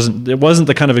there wasn't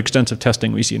the kind of extensive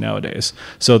testing we see nowadays.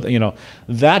 So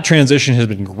that transition has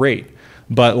been great,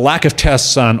 but lack of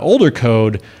tests on older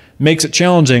code makes it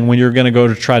challenging when you're going to go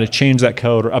to try to change that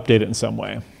code or update it in some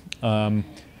way.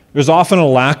 There's often a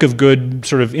lack of good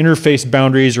sort of interface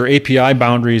boundaries or API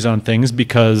boundaries on things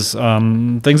because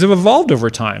things have evolved over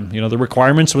time. The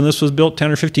requirements when this was built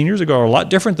 10 or 15 years ago are a lot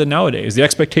different than nowadays. The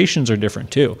expectations are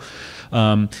different too.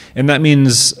 And that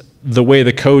means the way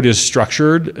the code is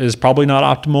structured is probably not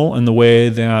optimal, and the way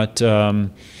that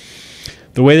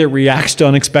it reacts to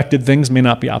unexpected things may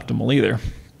not be optimal either.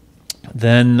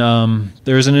 Then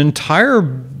there's an entire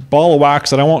ball of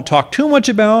wax that I won't talk too much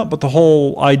about, but the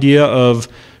whole idea of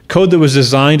code that was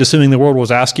designed assuming the world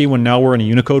was ASCII when now we're in a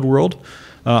Unicode world.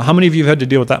 How many of you have had to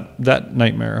deal with that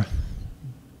nightmare?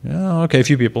 Yeah, okay, a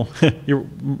few people. Were you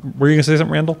going to say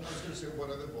something, Randall? I was going to say one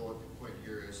other bullet point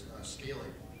here is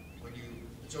scaling.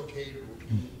 It's okay to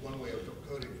one way of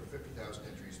coding for 50,000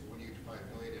 entries, but when you define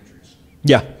 5 million entries,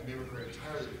 yeah. it may require an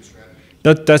entirely different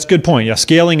strategy. That's a good point. Yeah,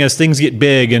 scaling as things get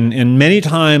big, and many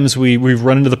times we've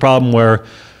run into the problem where,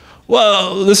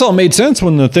 well, this all made sense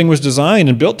when the thing was designed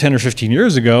and built 10 or 15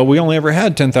 years ago. We only ever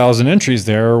had 10,000 entries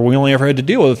there, or we only ever had to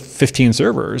deal with 15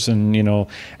 servers. And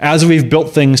as we've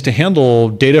built things to handle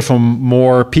data from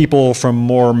more people, from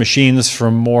more machines,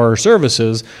 from more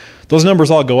services, those numbers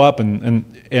all go up, and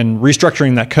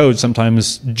restructuring that code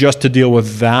sometimes just to deal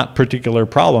with that particular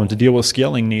problem, to deal with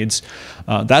scaling needs,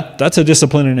 that's a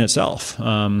discipline in itself.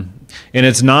 And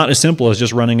it's not as simple as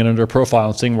just running it under a profile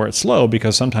and seeing where it's slow,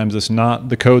 because sometimes it's not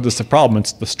the code that's the problem.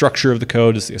 It's the structure of the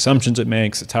code, it's the assumptions it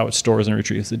makes, it's how it stores and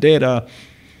retrieves the data,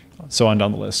 so on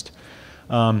down the list.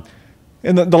 And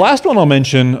the last one I'll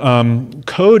mention,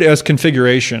 code as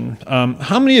configuration.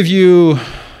 How many of you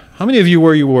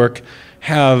where you work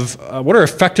have what are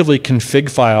effectively config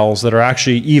files that are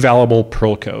actually evaluable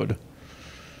Perl code?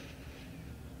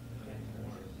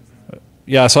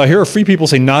 Yeah, so I hear a few people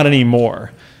say not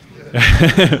anymore.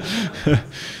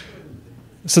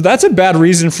 So that's a bad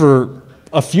reason for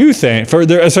a few things.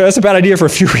 That's a bad idea for a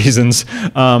few reasons.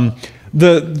 Aside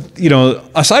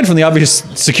from the obvious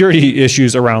security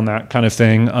issues around that kind of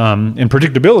thing, and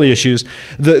predictability issues,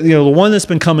 the one that's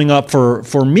been coming up for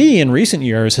me in recent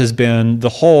years has been the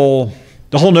whole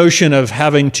the whole notion of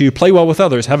having to play well with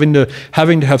others, having to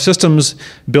have systems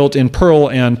built in Perl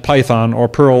and Python, or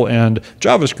Perl and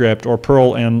JavaScript, or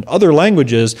Perl and other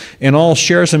languages, and all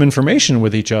share some information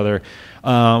with each other.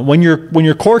 When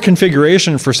your core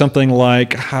configuration for something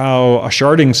like how a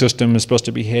sharding system is supposed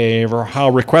to behave, or how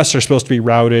requests are supposed to be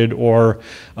routed, or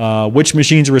which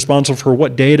machines are responsible for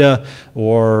what data,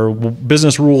 or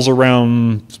business rules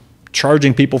around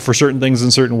charging people for certain things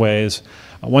in certain ways,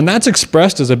 when that's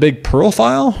expressed as a big Perl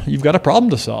file, you've got a problem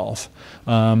to solve.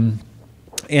 And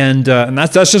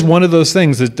that's just one of those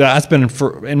things that's been,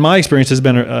 in my experience, has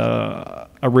been a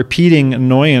repeating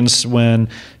annoyance when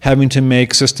having to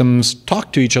make systems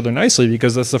talk to each other nicely,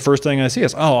 because that's the first thing I see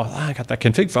is, oh, I got that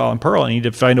config file in Perl. I need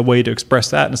to find a way to express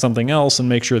that in something else and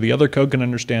make sure the other code can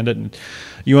understand it. And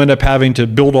you end up having to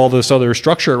build all this other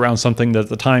structure around something that at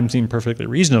the time seemed perfectly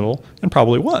reasonable, and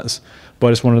probably was.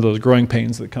 But it's one of those growing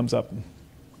pains that comes up.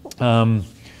 I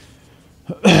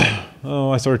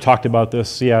sort of talked about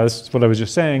this. Yeah, this is what I was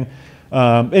just saying.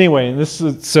 Anyway,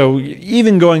 so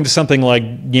even going to something like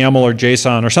YAML or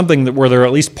JSON, or something where there are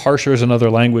at least parsers in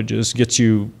other languages, gets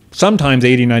you sometimes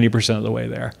 80–90% of the way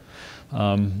there.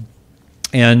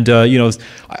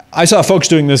 I saw folks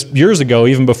doing this years ago,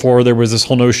 even before there was this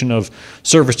whole notion of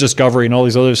service discovery and all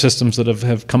these other systems that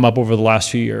have come up over the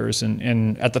last few years.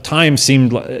 And at the time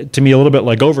seemed to me a little bit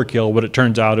like overkill, but it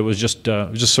turns out it was just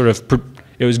sort of,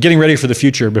 it was getting ready for the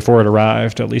future before it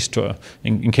arrived, at least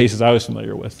in cases I was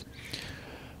familiar with.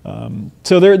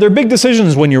 So they're big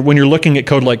decisions when you're looking at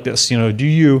code like this. Do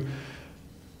you,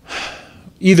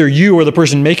 either you or the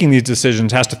person making these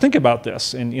decisions has to think about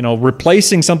this, and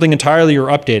replacing something entirely or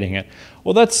updating it.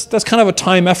 Well, that's kind of a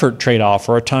time effort trade-off,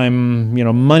 or a time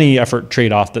money effort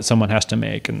trade-off that someone has to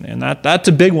make, and that's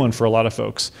a big one for a lot of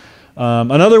folks.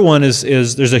 Another one is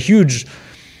there's a huge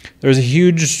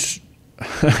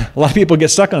a lot of people get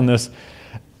stuck on this.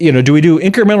 Do we do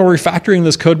incremental refactoring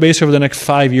this code base over the next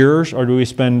 5 years, or do we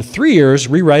spend 3 years,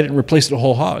 rewrite it, and replace it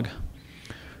whole hog?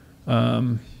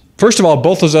 First of all,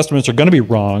 both those estimates are going to be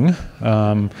wrong.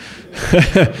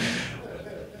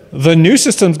 The new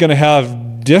system's going to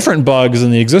have different bugs than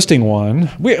the existing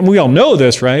one. We all know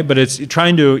this, right? But it's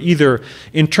trying to either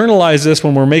internalize this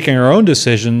when we're making our own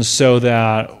decisions so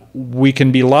that we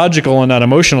can be logical and not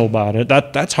emotional about it.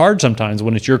 That's hard sometimes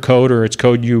when it's your code, or it's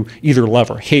code you either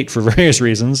love or hate for various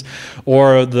reasons,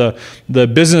 or the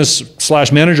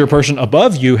business/manager person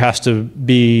above you has to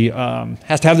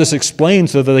have this explained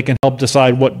so that they can help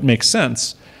decide what makes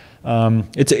sense.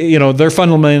 They're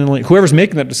fundamentally, whoever's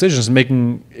making that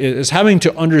decision is having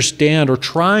to understand, or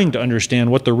trying to understand,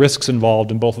 what the risks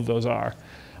involved in both of those are.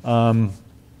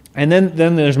 And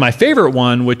then there's my favorite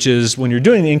one, which is when you're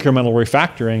doing the incremental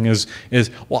refactoring is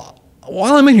well,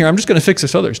 while I'm in here, I'm just going to fix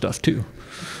this other stuff too.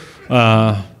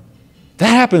 That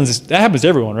happens to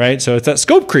everyone, right? So it's that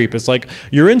scope creep. It's like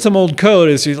you're in some old code.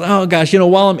 It's oh gosh,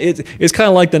 it's kind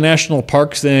of like the national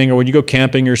parks thing, or when you go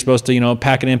camping, you're supposed to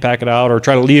pack it in, pack it out, or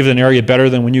try to leave an area better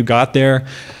than when you got there.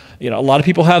 A lot of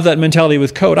people have that mentality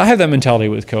with code. I have that mentality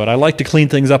with code. I like to clean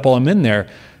things up while I'm in there.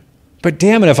 But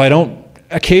damn it, if I don't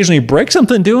occasionally break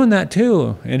something doing that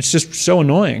too, and it's just so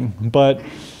annoying. But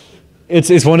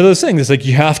it's one of those things. It's like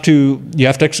you have to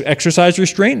exercise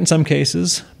restraint in some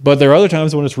cases, but there are other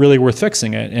times when it's really worth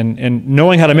fixing it, and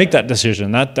knowing how to make that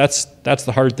decision. That's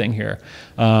the hard thing here.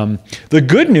 The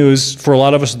good news for a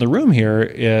lot of us in the room here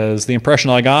is the impression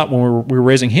I got when we were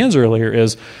raising hands earlier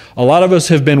is a lot of us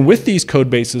have been with these code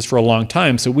bases for a long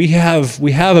time, so we have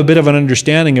a bit of an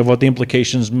understanding of what the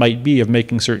implications might be of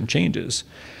making certain changes.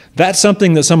 That's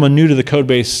something that someone new to the code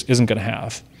base isn't going to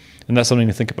have, and that's something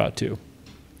to think about too.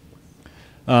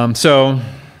 So,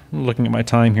 looking at my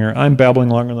time here, I'm babbling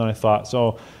longer than I thought.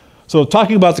 So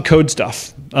talking about the code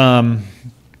stuff, one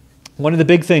of the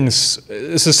big things,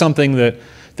 this is something that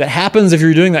happens if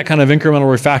you're doing that kind of incremental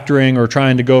refactoring or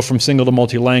trying to go from single to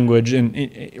multi-language,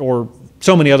 or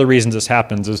so many other reasons this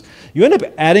happens, is you end up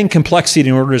adding complexity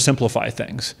in order to simplify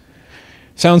things.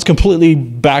 Sounds completely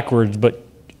backwards, but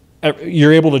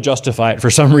you're able to justify it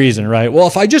for some reason, right? Well,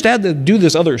 if I just do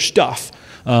this other stuff,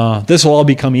 this will all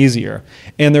become easier.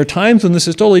 And there are times when this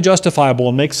is totally justifiable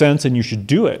and makes sense and you should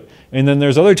do it. And then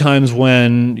there's other times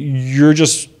when you're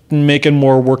just making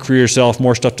more work for yourself,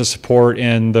 more stuff to support,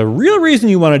 and the real reason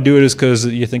you want to do it is because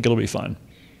you think it'll be fun.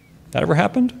 That ever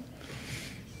happened?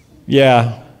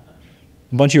 Yeah.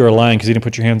 A bunch of you are lying because you didn't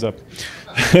put your hands up.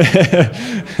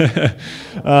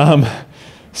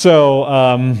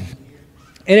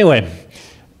 Anyway,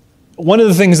 one of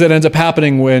the things that ends up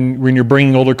happening when you're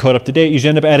bringing older code up to date is you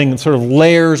end up adding sort of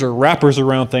layers or wrappers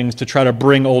around things to try to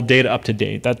bring old data up to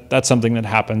date. That's something that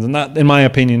happens, and that, in my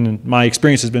opinion, and my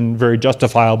experience, has been very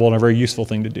justifiable and a very useful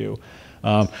thing to do.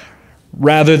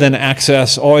 Rather than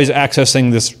always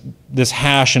accessing this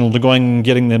hash and going and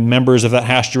getting the members of that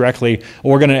hash directly,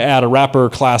 we're going to add a wrapper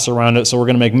class around it, so we're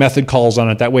going to make method calls on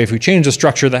it. That way, if we change the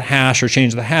structure of the hash or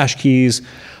change the hash keys,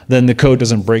 then the code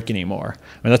doesn't break anymore. I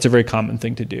mean, that's a very common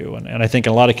thing to do, and I think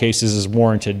in a lot of cases is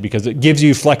warranted because it gives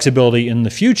you flexibility in the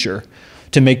future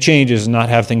to make changes and not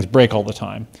have things break all the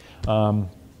time.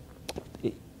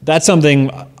 That's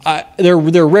something, there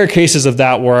are rare cases of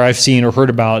that where I've seen or heard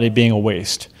about it being a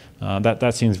waste.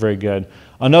 That seems very good.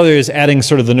 Another is adding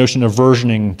sort of the notion of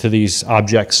versioning to these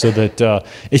objects so that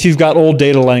if you've got old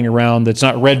data laying around that's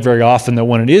not read very often, that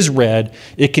when it is read,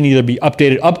 it can either be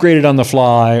updated, upgraded on the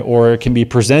fly, or it can be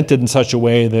presented in such a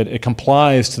way that it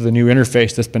complies to the new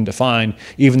interface that's been defined,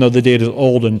 even though the data is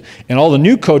old, and all the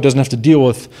new code doesn't have to deal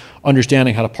with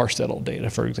understanding how to parse that old data,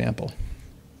 for example.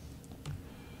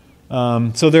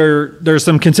 So there's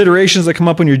some considerations that come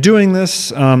up when you're doing this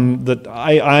that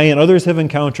I and others have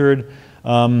encountered.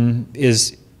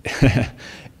 Is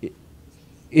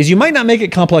you might not make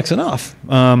it complex enough,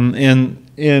 and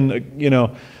you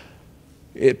know,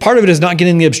 part of it is not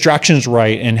getting the abstractions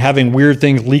right and having weird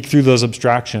things leak through those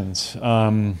abstractions.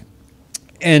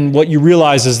 And what you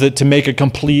realize is that to make a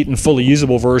complete and fully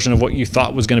usable version of what you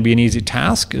thought was going to be an easy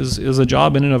task is a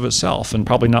job in and of itself, and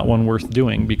probably not one worth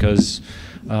doing because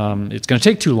it's going to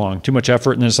take too long, too much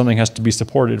effort, and then something has to be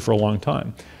supported for a long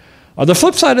time. The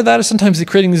flip side of that is sometimes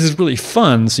creating this is really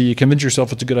fun, so you convince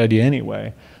yourself it's a good idea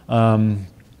anyway. And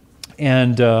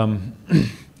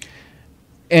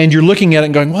you're looking at it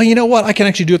and going, well, you know what? I can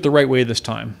actually do it the right way this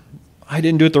time. I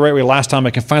didn't do it the right way last time.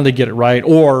 I can finally get it right.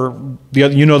 Or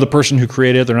the person who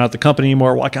created it, they're not at the company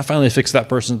anymore. Well, I can finally fix that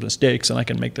person's mistakes, and I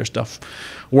can make their stuff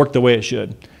work the way it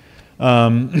should.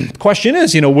 The question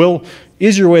is,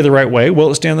 is your way the right way? Will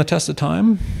it stand the test of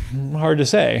time? Hard to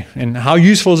say. And how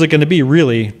useful is it going to be,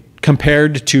 really,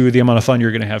 compared to the amount of fun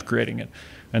you're going to have creating it?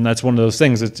 And that's one of those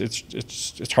things.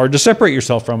 It's hard to separate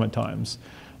yourself from at times.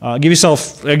 I'll give you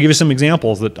some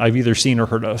examples that I've either seen or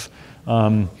heard of.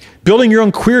 Building your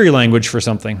own query language for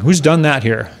something. Who's done that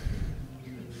here?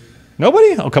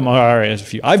 Nobody? Oh, come on. All right, there's a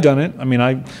few. I've done it. I mean,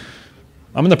 I'm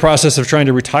in the process of trying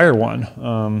to retire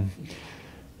one.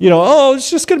 It's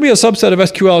just going to be a subset of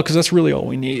SQL because that's really all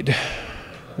we need.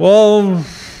 Well,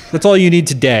 that's all you need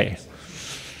today.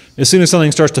 As soon as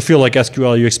something starts to feel like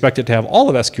SQL, you expect it to have all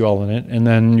of SQL in it, and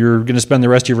then you're going to spend the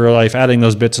rest of your life adding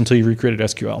those bits until you've recreated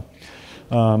SQL.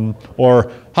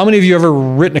 Or how many of you ever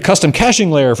written a custom caching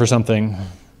layer for something?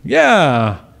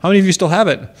 Yeah. How many of you still have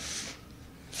it?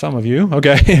 Some of you,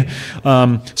 okay.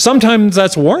 Sometimes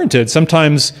that's warranted.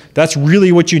 Sometimes that's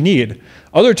really what you need.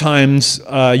 Other times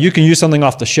you can use something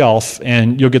off the shelf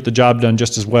and you'll get the job done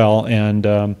just as well. And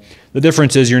the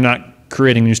difference is you're not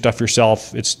creating new stuff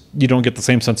yourself. You don't get the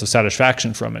same sense of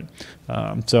satisfaction from it.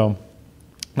 So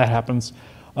that happens.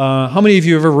 How many of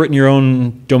you have ever written your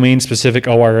own domain-specific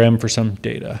ORM for some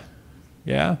data?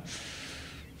 Yeah?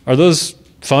 Are those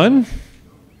fun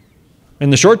in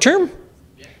the short term?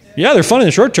 Yeah, they're fun in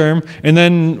the short term. And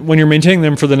then when you're maintaining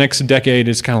them for the next decade,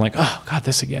 it's kind of like, oh, God,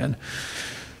 this again.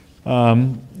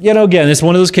 Again, it's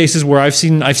one of those cases where I've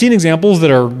seen examples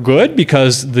that are good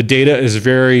because the data is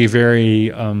very,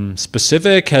 very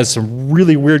specific, has some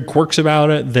really weird quirks about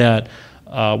it that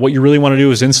what you really want to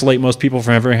do is insulate most people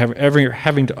from ever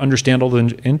having to understand all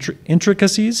the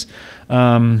intricacies.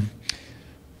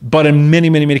 But in many,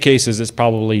 many, many cases, it's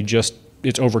probably just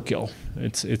it's overkill.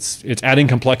 It's adding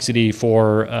complexity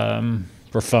for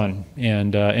fun,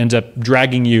 and ends up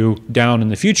dragging you down in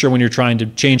the future when you're trying to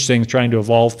change things, trying to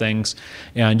evolve things,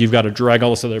 and you've got to drag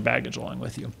all this other baggage along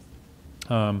with you.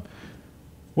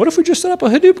 What if we just set up a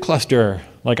Hadoop cluster?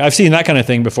 Like, I've seen that kind of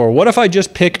thing before. What if I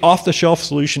just pick off-the-shelf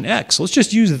solution X? Let's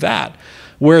just use that,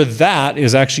 where that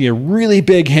is actually a really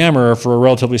big hammer for a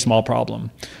relatively small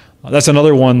problem. That's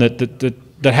another one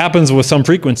that happens with some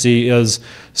frequency is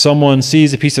someone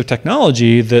sees a piece of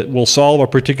technology that will solve a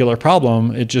particular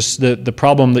problem. It just the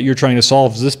problem that you're trying to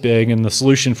solve is this big, and the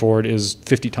solution for it is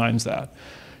 50 times that.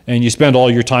 And you spend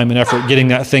all your time and effort getting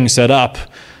that thing set up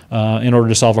in order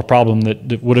to solve a problem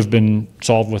that would have been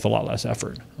solved with a lot less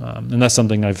effort. And that's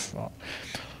something I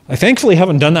thankfully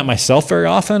haven't done that myself very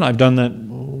often. I've done that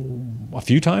a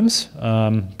few times,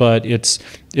 but it's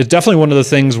definitely one of the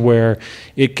things where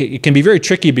it can be very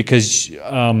tricky because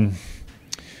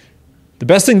the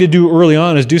best thing to do early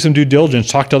on is do some due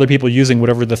diligence, talk to other people using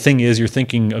whatever the thing is you're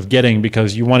thinking of getting,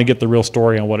 because you want to get the real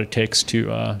story on what it takes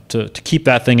to keep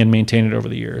that thing and maintain it over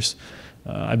the years.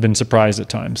 I've been surprised at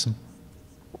times.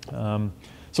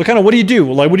 So kind of what do you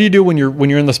do? Like, what do you do when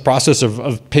you're in this process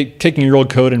of taking your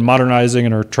old code and modernizing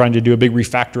and or trying to do a big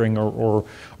refactoring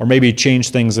or maybe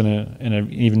change things in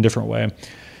an even different way?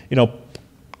 You know,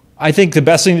 I think the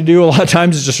best thing to do a lot of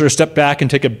times is just sort of step back and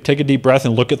take a deep breath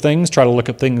and look at things, try to look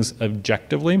at things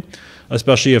objectively,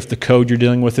 especially if the code you're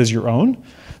dealing with is your own.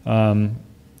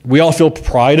 We all feel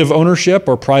pride of ownership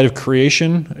or pride of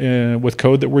creation with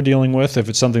code that we're dealing with, if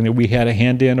it's something that we had a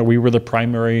hand in or we were the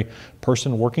primary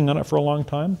person working on it for a long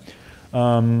time.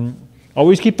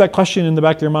 Always keep that question in the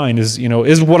back of your mind,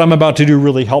 is what I'm about to do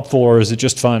really helpful, or is it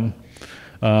just fun?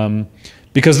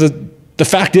 Because the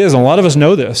fact is, and a lot of us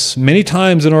know this, many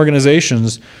times in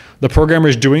organizations, the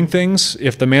programmer's doing things,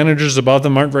 if the managers above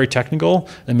them aren't very technical,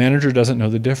 the manager doesn't know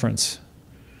the difference.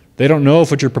 They don't know if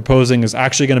what you're proposing is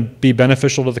actually going to be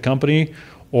beneficial to the company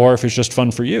or if it's just fun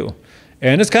for you.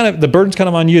 And it's kind of, the burden's kind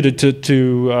of on you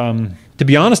to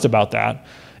be honest about that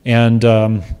and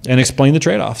explain the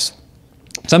trade-offs.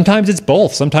 Sometimes it's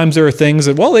both. Sometimes there are things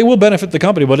that, well, they will benefit the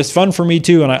company, but it's fun for me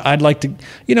too, and I'd like to,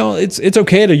 it's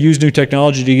okay to use new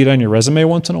technology to get on your resume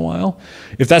once in a while.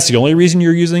 If that's the only reason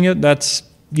you're using it, that's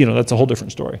a whole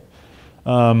different story.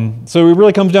 So it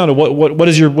really comes down to what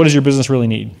does your business really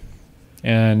need?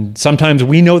 And sometimes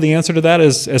we know the answer to that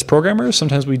as programmers,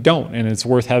 sometimes we don't, and it's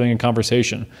worth having a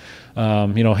conversation.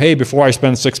 Hey, before I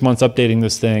spend 6 months updating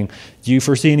this thing, do you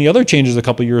foresee any other changes a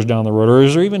couple years down the road, or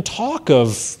is there even talk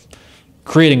of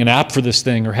creating an app for this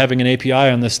thing or having an API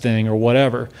on this thing or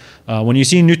whatever? When you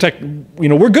see new tech,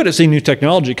 we're good at seeing new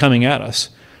technology coming at us.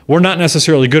 We're not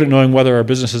necessarily good at knowing whether our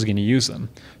business is going to use them.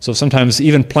 So sometimes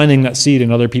even planting that seed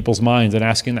in other people's minds and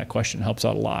asking that question helps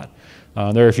out a lot.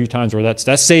 There are a few times where that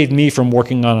saved me from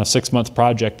working on a 6-month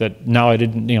project that now I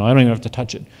don't even have to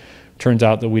touch it. Turns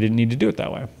out that we didn't need to do it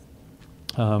that way.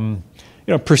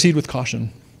 Proceed with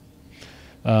caution.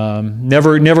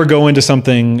 Never go into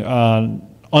something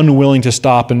unwilling to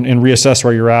stop and reassess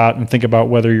where you're at and think about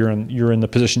whether you're in the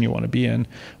position you want to be in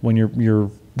when you're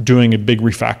doing a big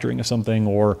refactoring of something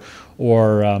or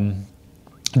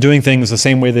doing things the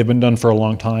same way they've been done for a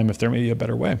long time, if there may be a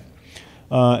better way.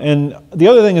 And the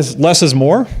other thing is less is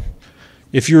more.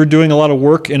 If you're doing a lot of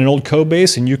work in an old code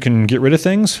base and you can get rid of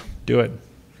things, do it.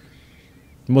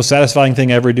 The most satisfying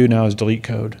thing I ever do now is delete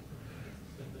code.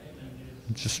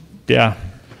 Yeah.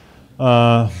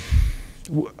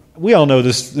 We all know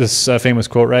this famous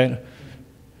quote, right?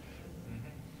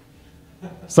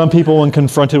 Some people, when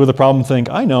confronted with a problem, think,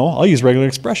 I know, I'll use regular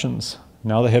expressions.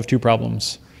 Now they have 2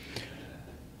 problems.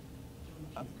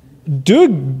 Do a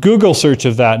Google search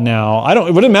of that now.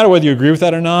 It wouldn't matter whether you agree with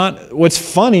that or not. What's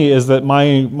funny is that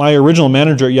my original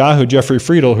manager at Yahoo, Jeffrey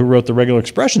Friedel, who wrote the regular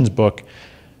expressions book,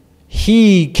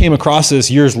 he came across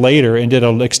this years later and did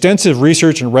an extensive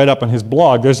research and read up on his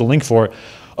blog, there's a link for it,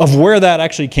 of where that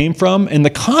actually came from. And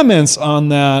the comments on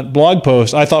that blog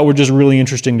post I thought were just really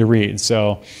interesting to read.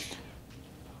 So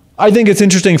I think it's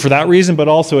interesting for that reason, but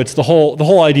also it's the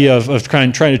whole idea of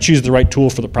trying to choose the right tool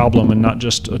for the problem and not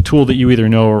just a tool that you either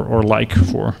know or like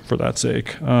for that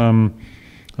sake. I'm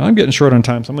getting short on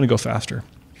time, so I'm going to go faster.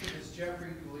 Does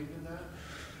Jeffrey believe in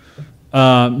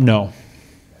that? No.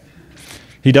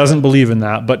 He doesn't believe in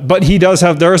that, but he does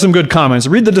have. There are some good comments.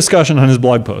 Read the discussion on his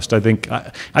blog post. I think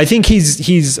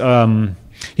he's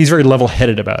very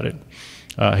level-headed about it.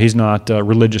 He's not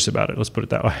religious about it. Let's put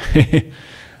it that way.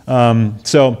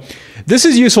 So this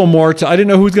is useful more to. I didn't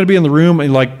know who was going to be in the room,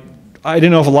 and I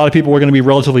didn't know if a lot of people were going to be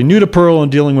relatively new to Perl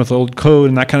and dealing with old code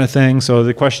and that kind of thing. So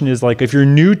the question is, if you're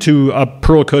new to a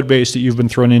Perl code base that you've been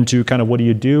thrown into, kind of what do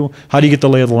you do? How do you get the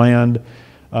lay of the land?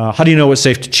 How do you know what's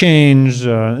safe to change?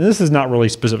 This is not really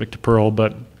specific to Perl,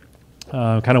 but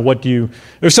kind of what do you,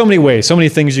 there's so many ways, so many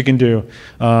things you can do.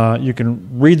 You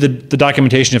can read the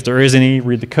documentation if there is any,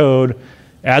 read the code,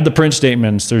 add the print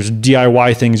statements, there's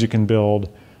DIY things you can build.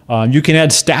 You can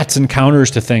add stats and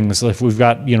counters to things. If we've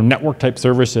got network type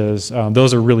services,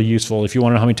 those are really useful. If you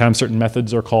want to know how many times certain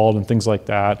methods are called and things like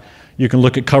that, you can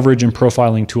look at coverage and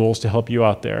profiling tools to help you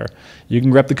out there. You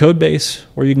can grep the code base,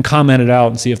 or you can comment it out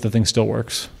and see if the thing still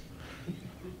works.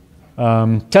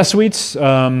 Test suites.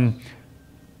 I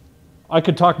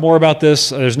could talk more about this.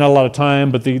 There's not a lot of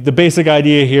time, but the basic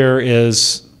idea here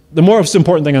is the most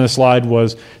important thing on the slide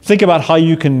was think about how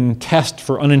you can test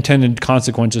for unintended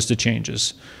consequences to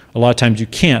changes. A lot of times you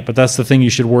can't, but that's the thing you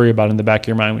should worry about in the back of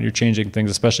your mind when you're changing things,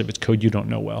 especially if it's code you don't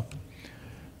know well.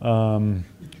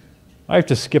 I have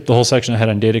to skip the whole section I had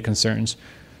on data concerns.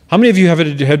 How many of you have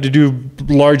had to do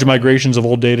large migrations of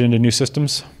old data into new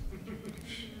systems?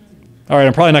 All right,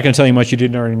 I'm probably not going to tell you much you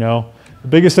didn't already know. The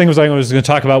biggest thing I was going to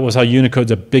talk about was how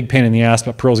Unicode's a big pain in the ass,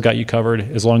 but Perl's got you covered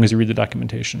as long as you read the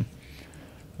documentation.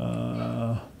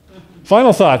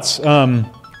 Final thoughts.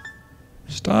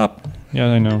 Stop. Yeah,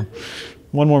 I know.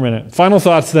 One more minute. Final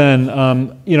thoughts then.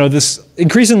 You know, this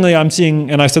increasingly I'm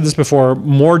seeing, and I said this before,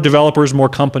 more developers, more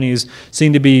companies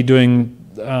seem to be doing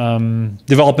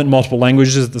development in multiple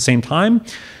languages at the same time.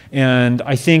 And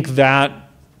I think that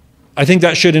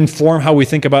should inform how we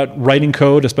think about writing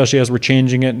code, especially as we're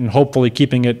changing it and hopefully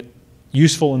keeping it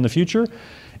useful in the future.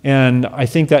 And I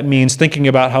think that means thinking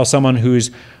about how someone who's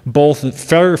both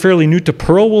fairly new to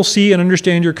Perl will see and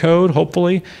understand your code,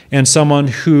 hopefully, and someone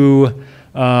who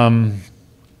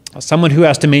has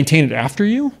to maintain it after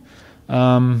you.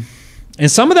 And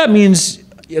some of that means,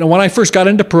 you know, when I first got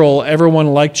into Perl,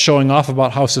 everyone liked showing off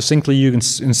about how succinctly and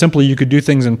simply you could do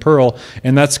things in Perl,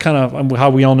 and that's kind of how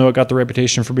we all know it got the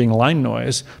reputation for being line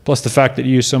noise. Plus the fact that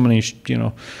you use so many, you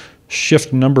know,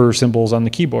 shift number symbols on the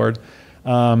keyboard.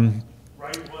 Write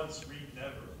once, read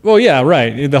never. Well, yeah,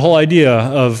 right. The whole idea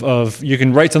of you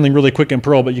can write something really quick in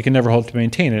Perl, but you can never hope to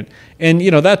maintain it. And you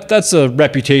know that's a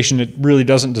reputation it really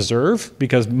doesn't deserve,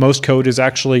 because most code is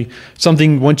actually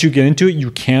something once you get into it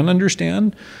you can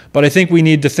understand. But I think we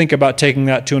need to think about taking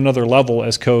that to another level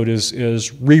as code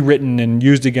is rewritten and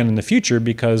used again in the future,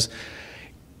 because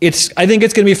I think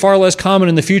it's going to be far less common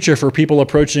in the future for people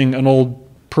approaching an old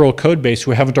Perl code base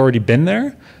who haven't already been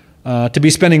there to be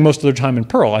spending most of their time in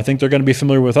Perl. I think they're going to be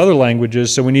familiar with other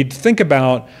languages, so we need to think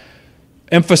about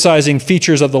emphasizing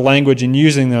features of the language and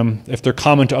using them if they're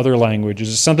common to other languages.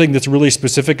 If it's something that's really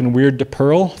specific and weird to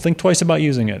Perl, think twice about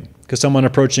using it, because someone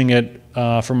approaching it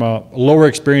from a lower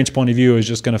experience point of view is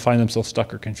just going to find themselves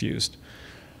stuck or confused.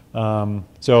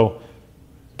 So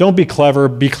don't be clever,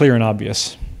 be clear and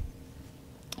obvious.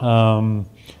 The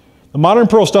modern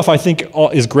Perl stuff I think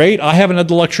is great. I haven't had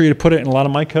the luxury to put it in a lot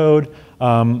of my code.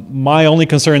 My only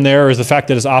concern there is the fact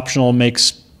that it's optional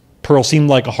makes Perl seem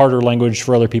like a harder language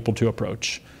for other people to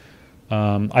approach.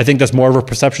 I think that's more of a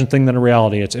perception thing than a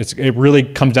reality. It really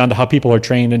comes down to how people are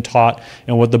trained and taught,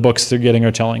 and what the books they're getting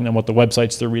are telling them, what the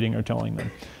websites they're reading are telling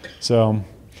them. So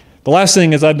the last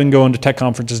thing is I've been going to tech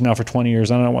conferences now for 20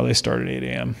 years. I don't know why they start at 8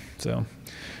 a.m. So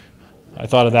I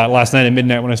thought of that last night at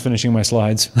midnight when I was finishing my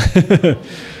slides.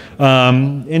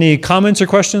 Any comments or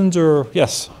questions? Or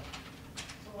yes?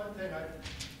 One thing I've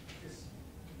just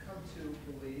come to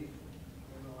believe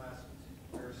in the last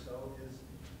year or so is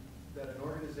that an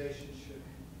organization should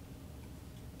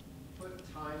put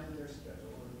time in their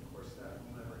schedule, and of course that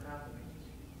will never happen,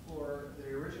 for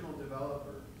the original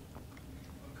developer of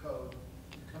code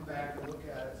to come back and look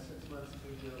at it 6 months to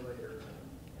a year later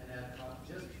and add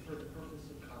just for the purpose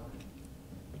of commenting.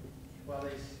 While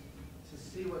to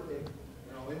see what they,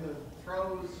 you know, in the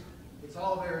pros, it's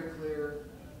all very clear.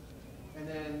 And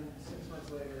then 6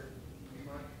 months later,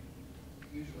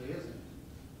 usually isn't.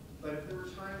 But if there were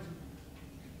times.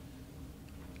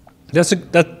 That's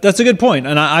a good point,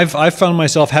 and I've found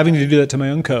myself having to do that to my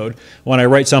own code when I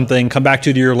write something, come back to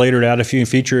it a year later to add a few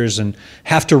features, and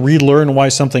have to relearn why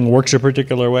something works a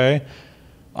particular way.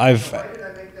 Why did I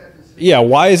make that decision? Yeah,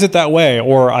 why is it that way?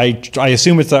 Or I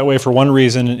assume it's that way for one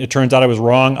reason, and it turns out I was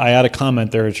wrong. I add a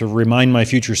comment there to remind my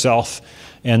future self.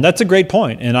 And that's a great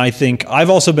point. And I think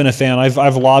I've also been a fan.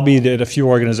 I've lobbied at a few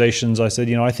organizations. I said,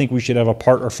 you know, I think we should have a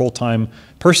part or full-time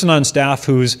person on staff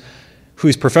whose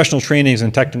professional training is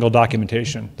in technical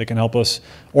documentation that can help us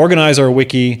organize our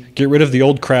wiki, get rid of the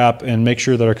old crap, and make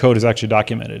sure that our code is actually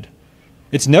documented.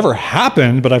 It's never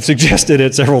happened, but I've suggested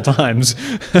it several times.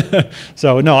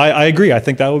 So no, I agree. I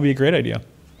think that would be a great idea.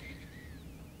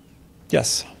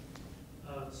 Yes?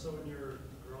 So in your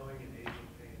growing and aging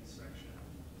pain section,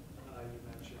 you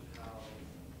mentioned how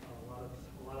a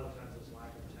lot of times there's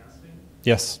lack of testing.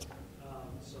 Yes.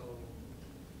 So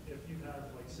if you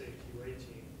have, like, say, a QA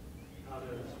team, how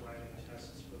does writing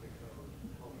tests for the code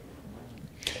help?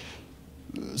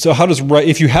 So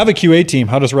if you have a QA team,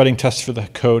 how does writing tests for the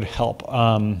code help?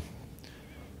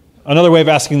 Another way of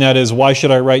asking that is, why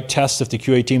should I write tests if the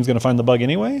QA team is going to find the bug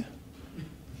anyway?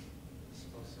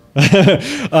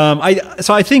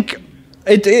 So I think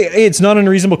it's not an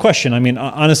unreasonable question. I mean,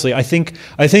 honestly, I think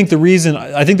the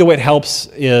way it helps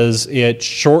is it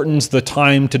shortens the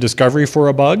time to discovery for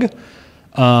a bug,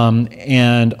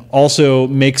 and also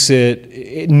makes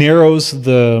it narrows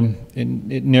the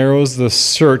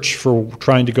search for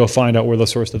trying to go find out where the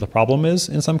source of the problem is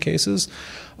in some cases.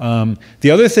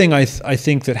 The other thing I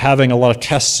think that having a lot of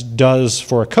tests does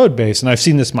for a code base, and I've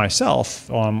seen this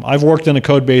myself, I've worked in a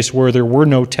code base where there were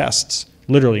no tests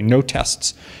literally no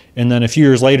tests. And then a few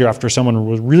years later, after someone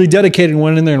was really dedicated and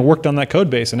went in there and worked on that code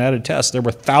base and added tests, there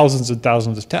were thousands and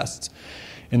thousands of tests.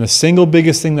 And the single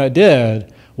biggest thing that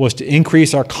did was to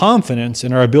increase our confidence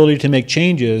in our ability to make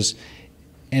changes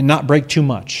and not break too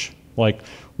much. Like,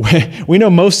 we know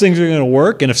most things are going to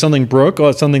work, and if something broke, well,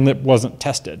 it's something that wasn't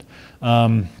tested.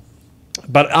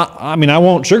 But I mean, I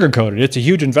won't sugarcoat it. It's a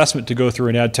huge investment to go through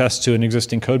and add tests to an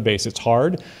existing code base. It's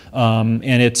hard,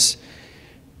 and it's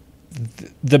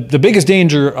the biggest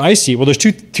danger I see. Well, there's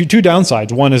two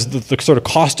downsides. One is the sort of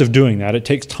cost of doing that. It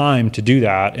takes time to do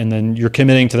that, and then you're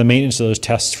committing to the maintenance of those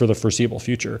tests for the foreseeable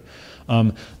future.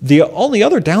 The only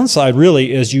other downside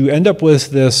really is you end up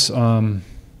with this.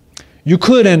 You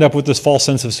could end up with this false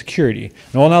sense of security.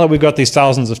 Well, now that we've got these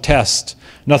thousands of tests,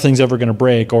 nothing's ever going to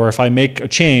break, or if I make a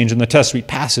change and the test suite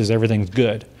passes, everything's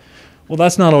good. Well,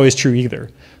 that's not always true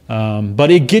either. But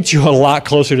it gets you a lot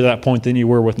closer to that point than you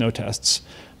were with no tests.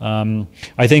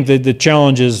 I think that the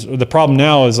challenge is, the problem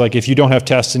now is, like, if you don't have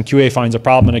tests and QA finds a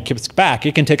problem and it kicks back,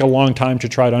 it can take a long time to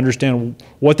try to understand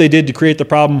what they did to create the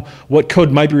problem, what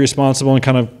code might be responsible, and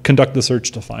kind of conduct the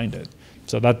search to find it.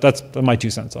 So that's my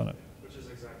 2 cents on it. Which is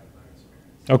exactly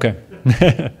my answer.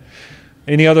 Okay.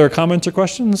 Any other comments or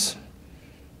questions?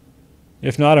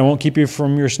 If not, I won't keep you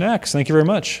from your snacks. Thank you very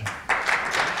much.